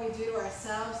 at what we do to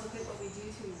ourselves, look at what we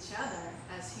do to each other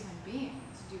as human beings.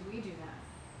 Do we do that?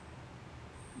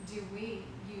 Do we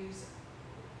use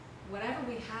whatever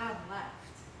we have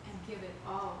left and give it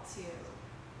all to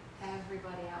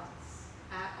everybody else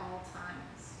at all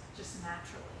times, just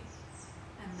naturally?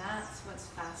 And that's what's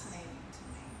fascinating to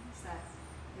me, is that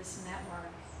this network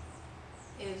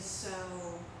is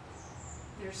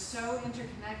they're so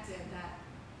interconnected that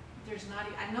there's not,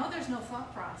 I know there's no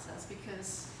thought process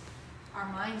because our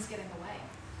minds get in the way,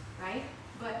 right?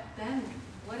 But then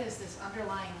what is this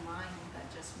underlying mind that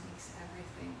just makes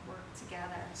everything work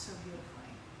together so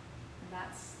beautifully? And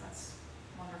that's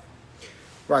wonderful.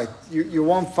 Right. You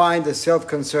won't find a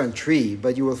self-concerned tree,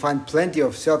 but you will find plenty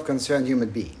of self-concerned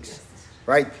human beings,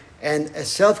 right? And a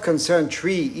self-concerned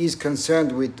tree is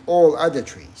concerned with all other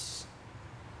trees.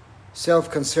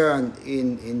 Self-concern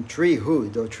in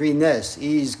treehood or treeness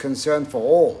is concerned for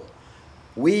all.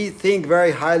 We think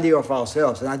very highly of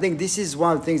ourselves, and I think this is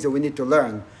one of the things that we need to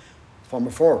learn from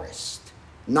a forest.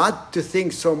 Not to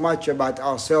think so much about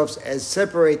ourselves as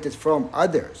separated from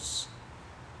others.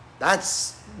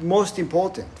 That's most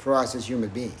important for us as human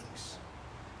beings.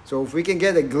 So if we can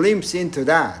get a glimpse into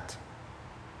that,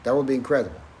 that will be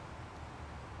incredible.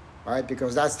 Right?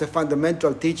 Because that's the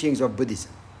fundamental teachings of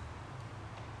Buddhism.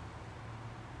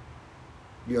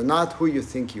 You're not who you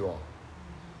think you are.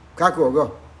 Kakuo,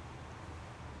 go.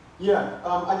 Yeah,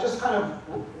 I just kind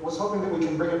of was hoping that we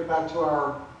can bring it back to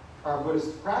our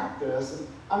Buddhist practice. And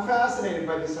I'm fascinated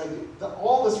by this idea,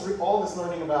 all this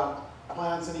learning about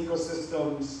plants and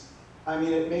ecosystems. I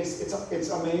mean, it's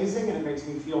amazing, and it makes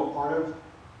me feel a part of,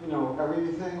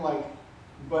 everything,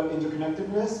 but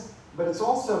interconnectedness. But it's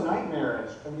also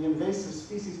nightmarish, and the invasive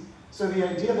species. So the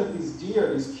idea that these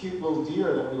deer, these cute little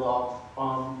deer that we love,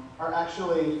 are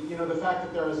actually, the fact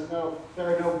that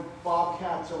there are no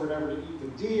bobcats or whatever to eat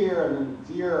the deer, and then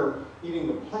the deer are eating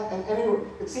the plant. And anyway,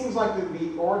 it seems like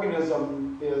the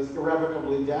organism is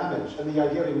irrevocably damaged, and the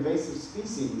idea of invasive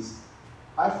species,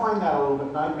 I find that a little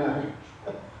bit nightmarish.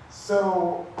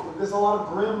 So there's a lot of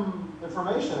grim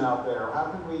information out there. How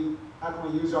can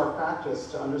we use our practice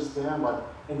to understand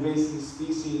invasive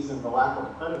species and the lack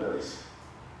of predators?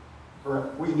 Or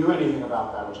if we knew anything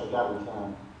about that, which I doubt we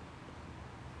can.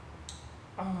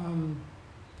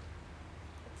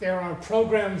 There are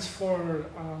programs for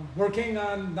working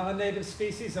on non-native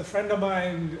species. A friend of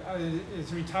mine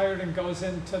is retired and goes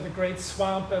into the Great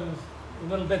Swamp a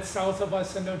little bit south of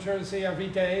us in New Jersey every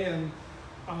day and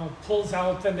pulls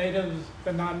out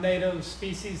the non-native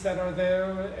species that are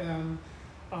there. And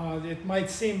it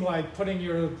might seem like putting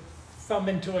your thumb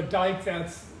into a dike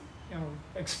that's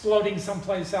exploding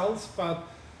someplace else, but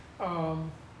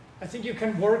I think you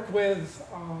can work with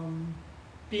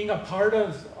being a part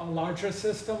of a larger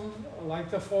system like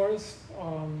the forest,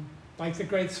 like the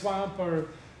Great Swamp, or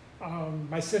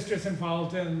my sister's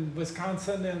involved in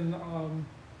Wisconsin in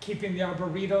keeping the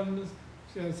arboretums.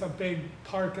 There's a big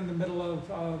park in the middle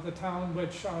of the town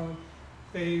which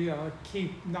they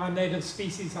keep non-native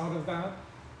species out of that.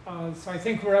 So I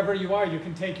think wherever you are, you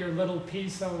can take your little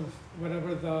piece of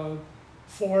whatever the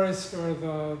forest or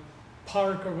the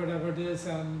park or whatever it is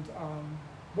and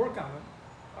work on it.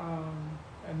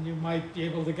 And you might be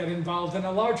able to get involved in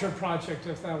a larger project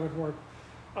if that would work.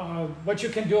 What you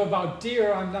can do about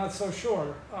deer, I'm not so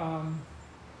sure.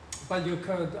 But you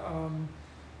could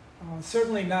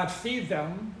certainly not feed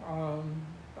them.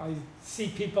 I see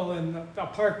people in a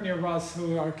park near us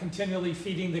who are continually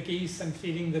feeding the geese and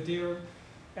feeding the deer,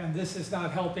 and this is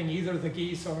not helping either the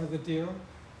geese or the deer.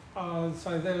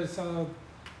 So there's a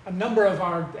number of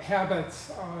our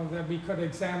habits that we could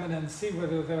examine and see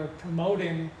whether they're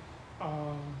promoting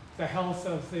the health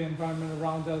of the environment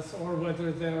around us or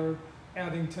whether they're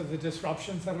adding to the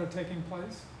disruptions that are taking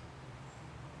place.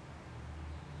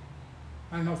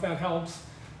 I don't know if that helps.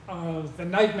 The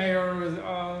nightmare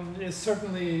is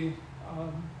certainly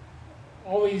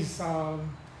always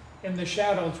in the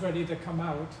shadows ready to come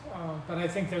out, but I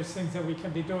think there's things that we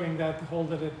can be doing that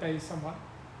hold it at bay somewhat.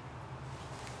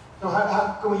 So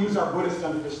how can we use our Buddhist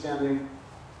understanding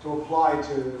to apply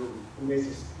to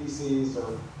invasive species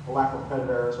or the lack of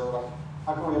predators, or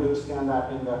how can we understand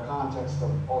that in the context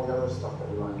of all the other stuff that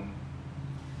we learn?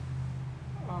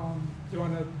 Do you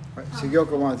want to?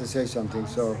 Sugiyoko wanted to say something,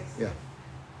 so yeah.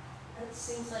 It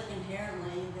seems like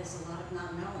inherently there's a lot of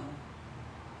not knowing.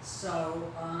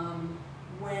 So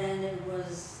when it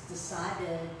was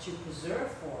decided to preserve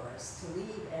forests, to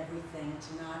leave everything,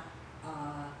 to not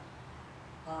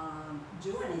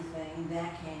do anything,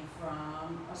 that came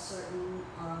from a certain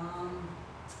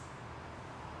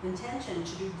intention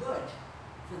to do good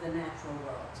for the natural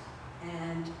world.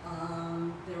 And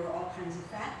there were all kinds of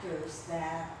factors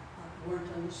that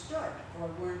weren't understood or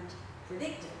weren't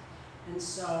predicted. And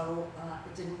so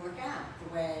it didn't work out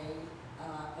the way,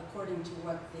 according to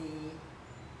what the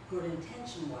good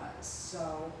intention was.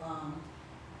 So,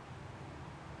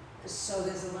 so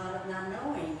there's a lot of not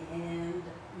knowing, and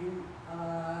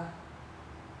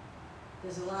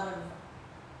there's a lot of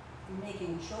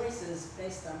making choices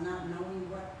based on not knowing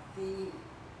what the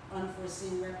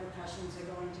unforeseen repercussions are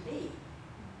going to be.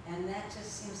 And that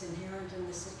just seems inherent in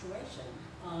the situation.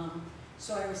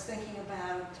 So I was thinking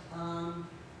about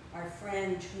our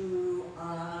friend who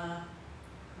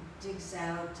digs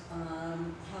out,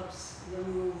 helps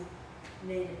remove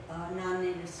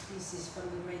non-native species from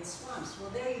the great swamps. Well,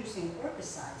 they're using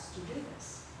herbicides to do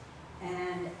this.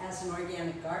 And as an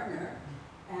organic gardener,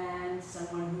 and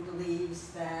someone who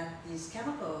believes that these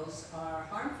chemicals are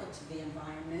harmful to the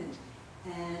environment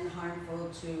and harmful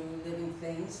to living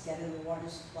things, get in the water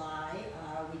supply,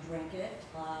 we drink it,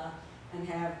 and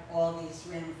have all these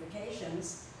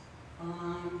ramifications.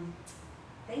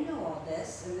 They know all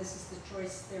this, and this is the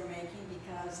choice they're making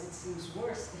because it seems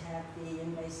worse to have the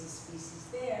invasive species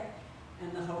there,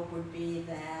 and the hope would be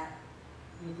that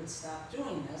you could stop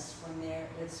doing this when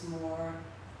it's more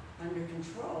under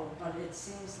control. But it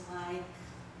seems like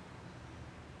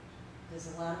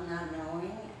there's a lot of not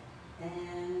knowing,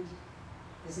 and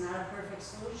is not a perfect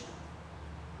solution.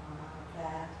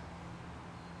 That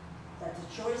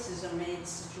the choices are made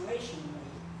situationally,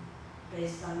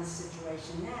 based on the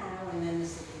situation now, and then the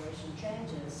situation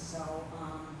changes. So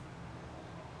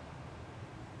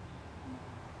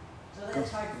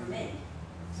that's hard for me,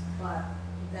 but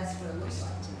that's what it looks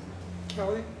like to me.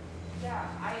 Kelly? Yeah,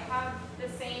 I have the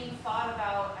same thought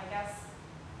about, I guess,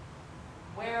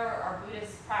 where our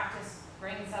Buddhist practice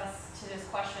brings us to this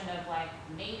question of like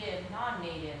native,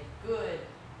 non-native, good,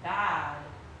 bad,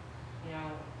 you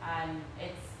know, and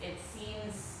it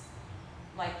seems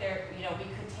like there, you know, we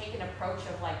could take an approach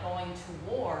of like going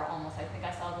to war almost. I think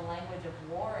I saw the language of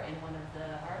war in one of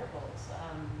the articles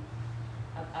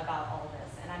about all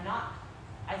this, and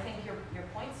I think your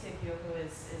point, Sukyoku,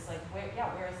 is like,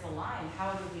 where is the line?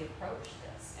 How do we approach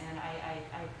this? And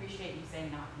I appreciate you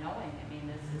saying not knowing. I mean,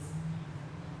 this is,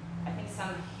 I think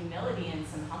some humility and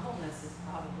some humbleness is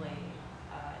probably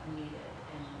needed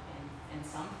in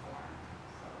some form.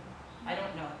 So, I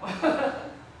don't know.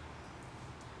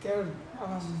 There,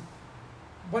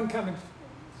 one kind of,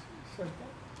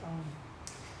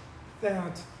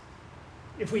 that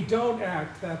if we don't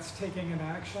act, that's taking an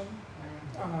action.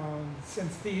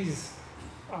 Since these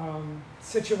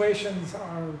situations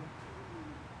are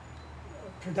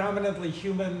predominantly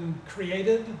human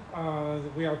created,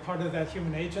 we are part of that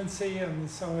human agency, and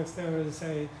so if there is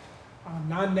a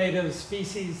non-native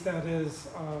species that is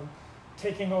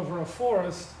taking over a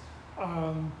forest,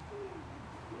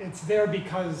 it's there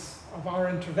because of our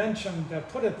intervention that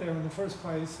put it there in the first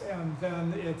place, and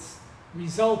then its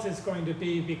result is going to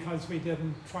be because we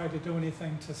didn't try to do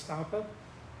anything to stop it.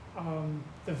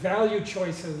 The value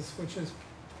choices, which is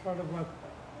part of what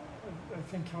I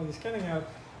think Kelly's getting at,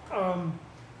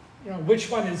 you know, which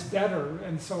one is better,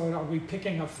 and so are we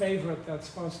picking a favorite that's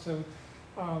supposed to,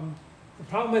 the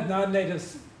problem with non-native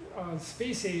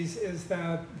species is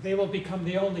that they will become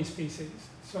the only species.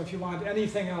 So if you want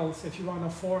anything else, if you want a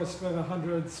forest with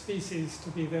 100 species to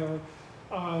be there,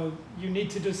 you need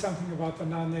to do something about the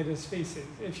non-native species.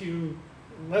 If you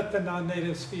let the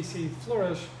non-native species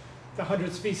flourish, the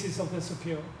 100 species will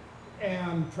disappear.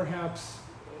 And perhaps,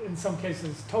 in some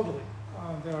cases, totally.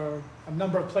 There are a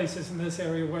number of places in this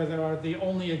area where there are the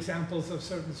only examples of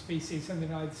certain species in the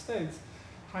United States,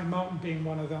 High Mountain being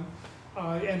one of them.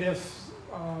 And if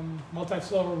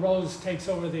multifloral rose takes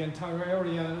over the entire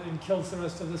area and kills the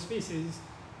rest of the species,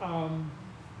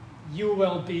 you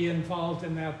will be involved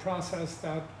in that process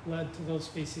that led to those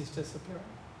species disappearing.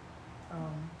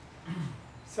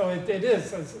 So it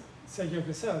is, as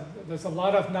Sukyoku said, there's a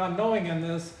lot of non-knowing in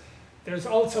this. There's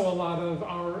also a lot of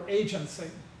our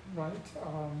agency, right?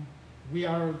 We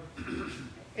are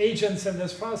agents in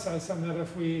this process, and that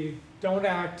if we don't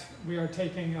act, we're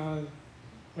taking an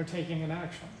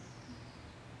action.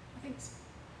 I think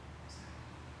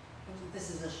This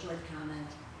is a short comment.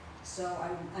 So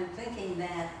I'm thinking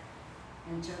that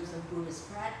in terms of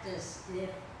Buddhist practice, if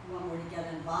one were to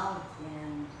get involved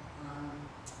in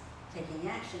taking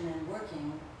action and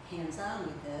working hands-on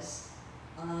with this,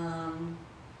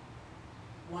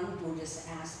 one Buddhist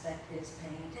aspect is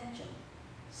paying attention.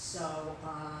 So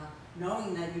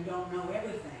knowing that you don't know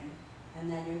everything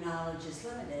and that your knowledge is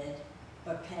limited,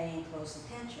 but paying close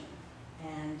attention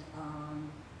and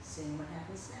seeing what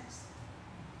happens next.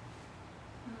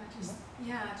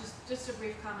 Just a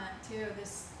brief comment too.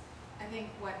 This, I think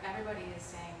what everybody is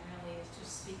saying really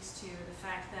just speaks to the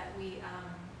fact that we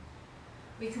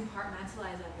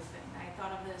compartmentalize everything. I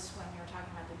thought of this when we were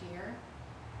talking about the deer.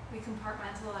 We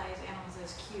compartmentalize animals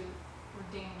as cute, or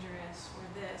dangerous, or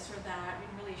this or that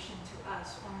in relation to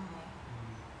us only,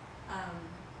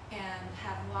 and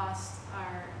have lost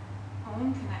our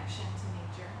own connection to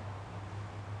nature.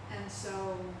 And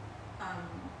so,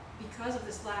 because of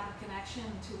this lack of connection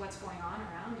to what's going on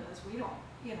around us, we don't,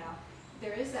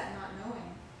 there is that not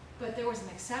knowing, but there was an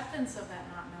acceptance of that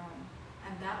not knowing,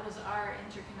 and that was our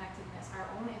interconnectedness, our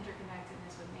own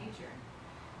interconnectedness with nature.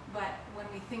 But when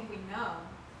we think we know,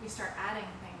 we start adding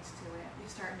things to it, we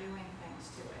start doing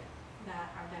things to it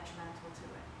that are detrimental to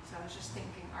it. So I was just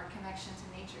thinking our connection to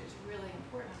nature is really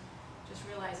important, just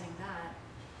realizing that,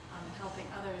 and helping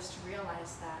others to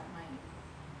realize that might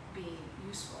be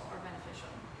useful or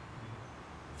beneficial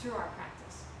through our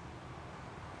practice.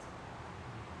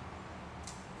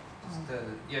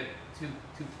 Just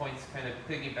two points kind of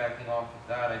piggybacking off of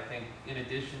that. I think in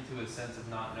addition to a sense of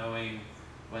not knowing,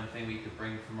 one thing we could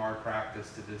bring from our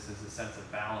practice to this is a sense of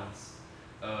balance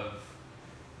of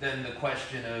then the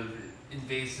question of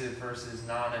invasive versus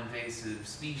non-invasive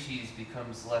species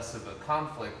becomes less of a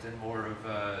conflict and more of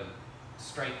a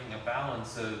striking a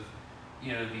balance of,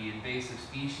 the invasive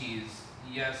species,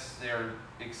 yes, they're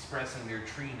expressing their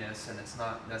treeness and it's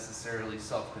not necessarily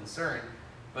self-concern,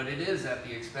 but it is at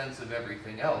the expense of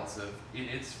everything else. In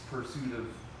its pursuit of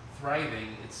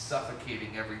thriving, it's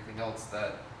suffocating everything else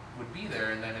that would be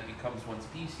there, and then it becomes one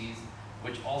species,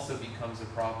 which also becomes a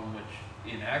problem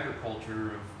which in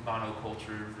agriculture of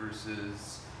monoculture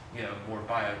versus, you know, more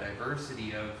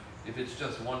biodiversity of, if it's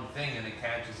just one thing and it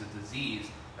catches a disease,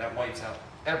 that wipes out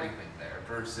everything there,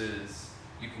 versus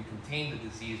you can contain the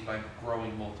disease by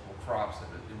growing multiple crops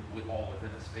all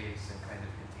within a space and kind of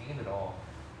contain it all.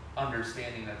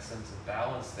 Understanding that sense of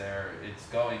balance there, it's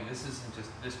going, this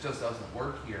just doesn't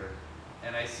work here.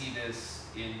 And I see this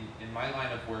in my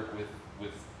line of work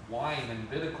with wine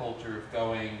and viticulture of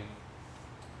going,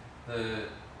 the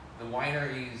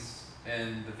wineries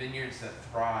and the vineyards that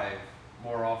thrive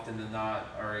more often than not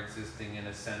are existing in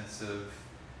a sense of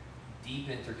deep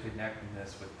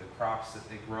interconnectedness with the crops that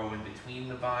they grow in between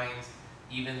the vines,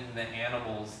 even the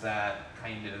animals that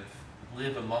kind of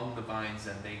live among the vines,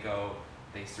 and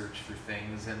they search for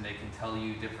things and they can tell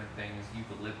you different things,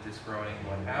 eucalyptus growing,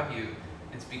 what have you.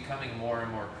 It's becoming more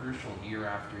and more crucial year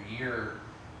after year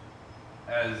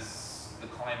as the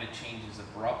climate changes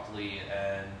abruptly,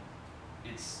 and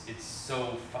it's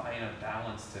so fine a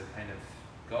balance to kind of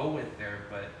go with there,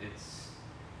 but it's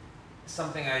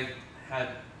something I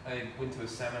went to a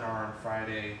seminar on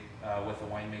Friday with a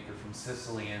winemaker from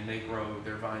Sicily, and they grow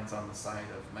their vines on the side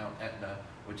of Mount Etna,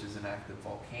 which is an active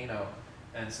volcano.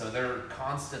 And so they're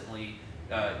constantly,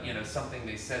 something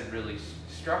they said really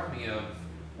struck me of,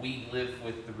 we live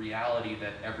with the reality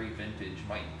that every vintage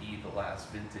might be the last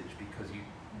vintage, because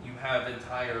you have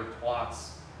entire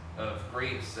plots of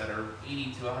grapes that are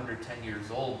 80 to 110 years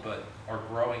old, but are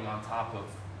growing on top of,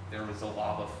 there was a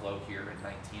lava flow here in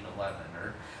 1911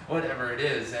 or whatever it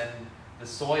is, and the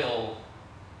soil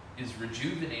is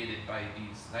rejuvenated by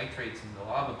these nitrates in the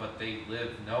lava, but they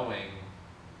live knowing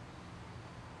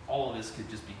all of this could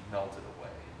just be melted away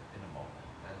in a moment.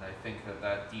 And I think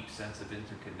that deep sense of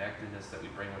interconnectedness that we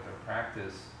bring with our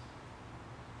practice,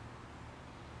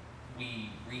 we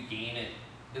regain it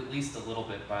at least a little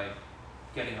bit by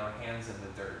getting our hands in the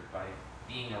dirt, by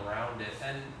being around it.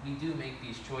 And we do make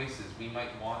these choices. We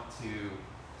might want to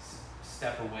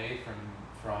step away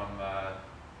from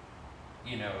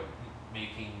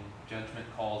making judgment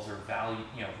calls or value,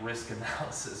 risk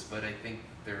analysis, but I think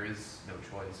there is no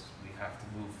choice. We have to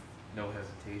move, no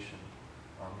hesitation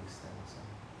on these things, and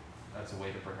that's a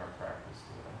way to bring our practice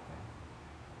to it, I think.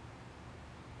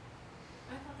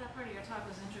 I thought that part of your talk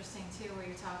was interesting too, where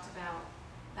you talked about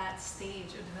that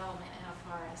stage of development in a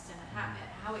forest and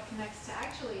how it connects to,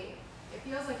 actually, it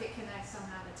feels like it connects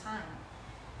somehow to time,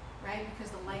 right?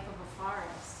 Because the life of a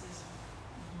forest is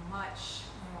much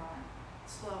more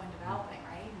slow in developing,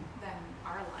 right, than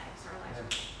our lives. Our lives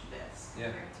are this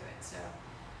compared to it. So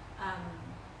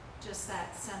just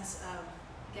that sense of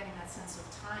getting that sense of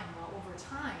time. Well, over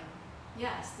time,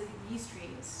 yes, these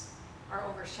trees are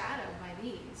overshadowed by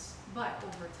these, but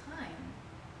over time,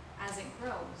 as it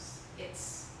grows,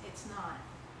 it's not.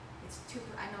 It's 2%.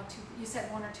 I know 2. You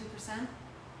said 1 or 2%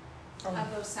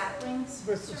 of those saplings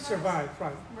survive,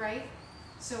 right? Right.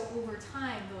 So over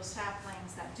time, those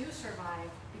saplings that do survive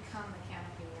become the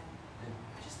canopy, and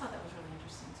I just thought that was really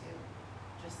interesting too.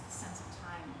 Just the sense of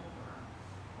time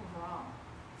overall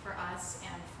for us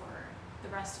and for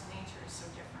the rest of nature is so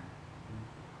different.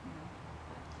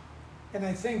 And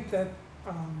I think that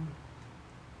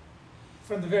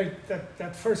from the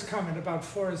that first comment about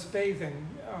forest bathing,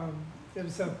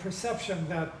 there's a perception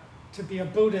that to be a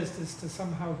Buddhist is to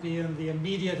somehow be in the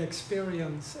immediate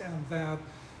experience, and that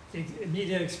the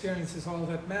immediate experience is all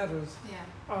that matters.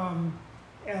 Yeah.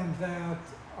 And that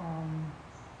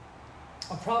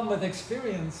a problem with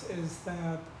experience is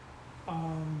that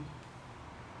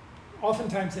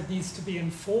oftentimes it needs to be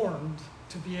informed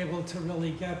to be able to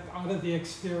really get out of the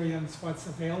experience what's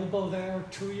available there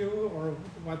to you, or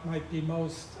what might be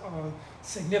most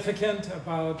significant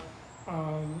about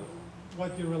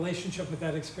what your relationship with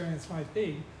that experience might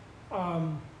be.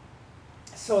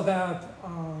 So that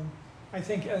I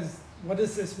think, what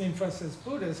does this mean for us as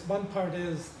Buddhists? One part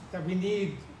is that we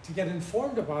need to get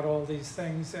informed about all these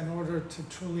things in order to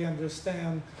truly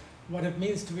understand what it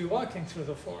means to be walking through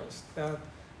the forest, that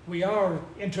we are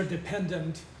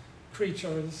interdependent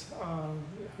creatures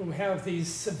who have these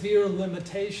severe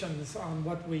limitations on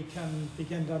what we can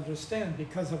begin to understand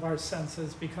because of our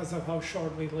senses, because of how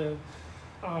short we live,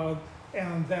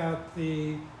 and that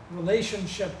the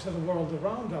relationship to the world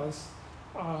around us,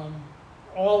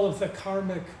 all of the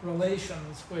karmic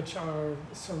relations which are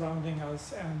surrounding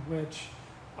us and which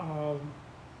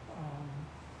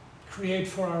create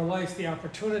for our life the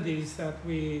opportunities that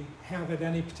we have at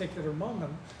any particular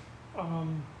moment,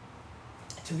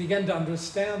 to begin to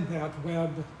understand that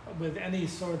web with any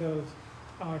sort of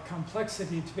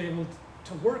complexity, to be able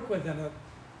to work within it,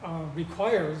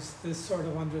 requires this sort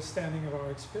of understanding of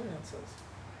our experiences.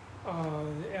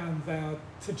 And that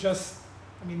to just,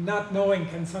 I mean, not knowing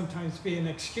can sometimes be an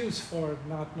excuse for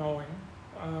not knowing,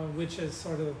 which is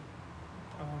sort of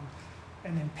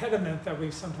an impediment that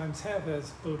we sometimes have as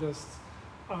Buddhists.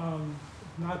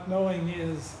 Not knowing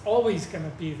is always going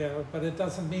to be there, but it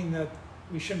doesn't mean that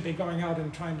we shouldn't be going out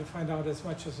and trying to find out as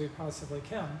much as we possibly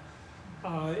can.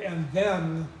 And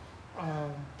then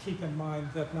keep in mind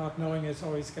that not knowing is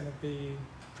always going to be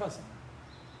present.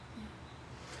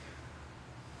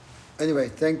 Anyway,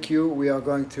 thank you. We are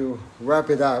going to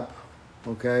wrap it up,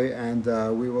 okay? And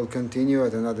we will continue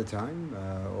at another time,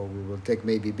 or we will take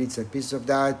maybe bits and pieces of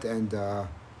that and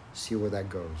see where that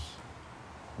goes,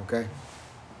 okay?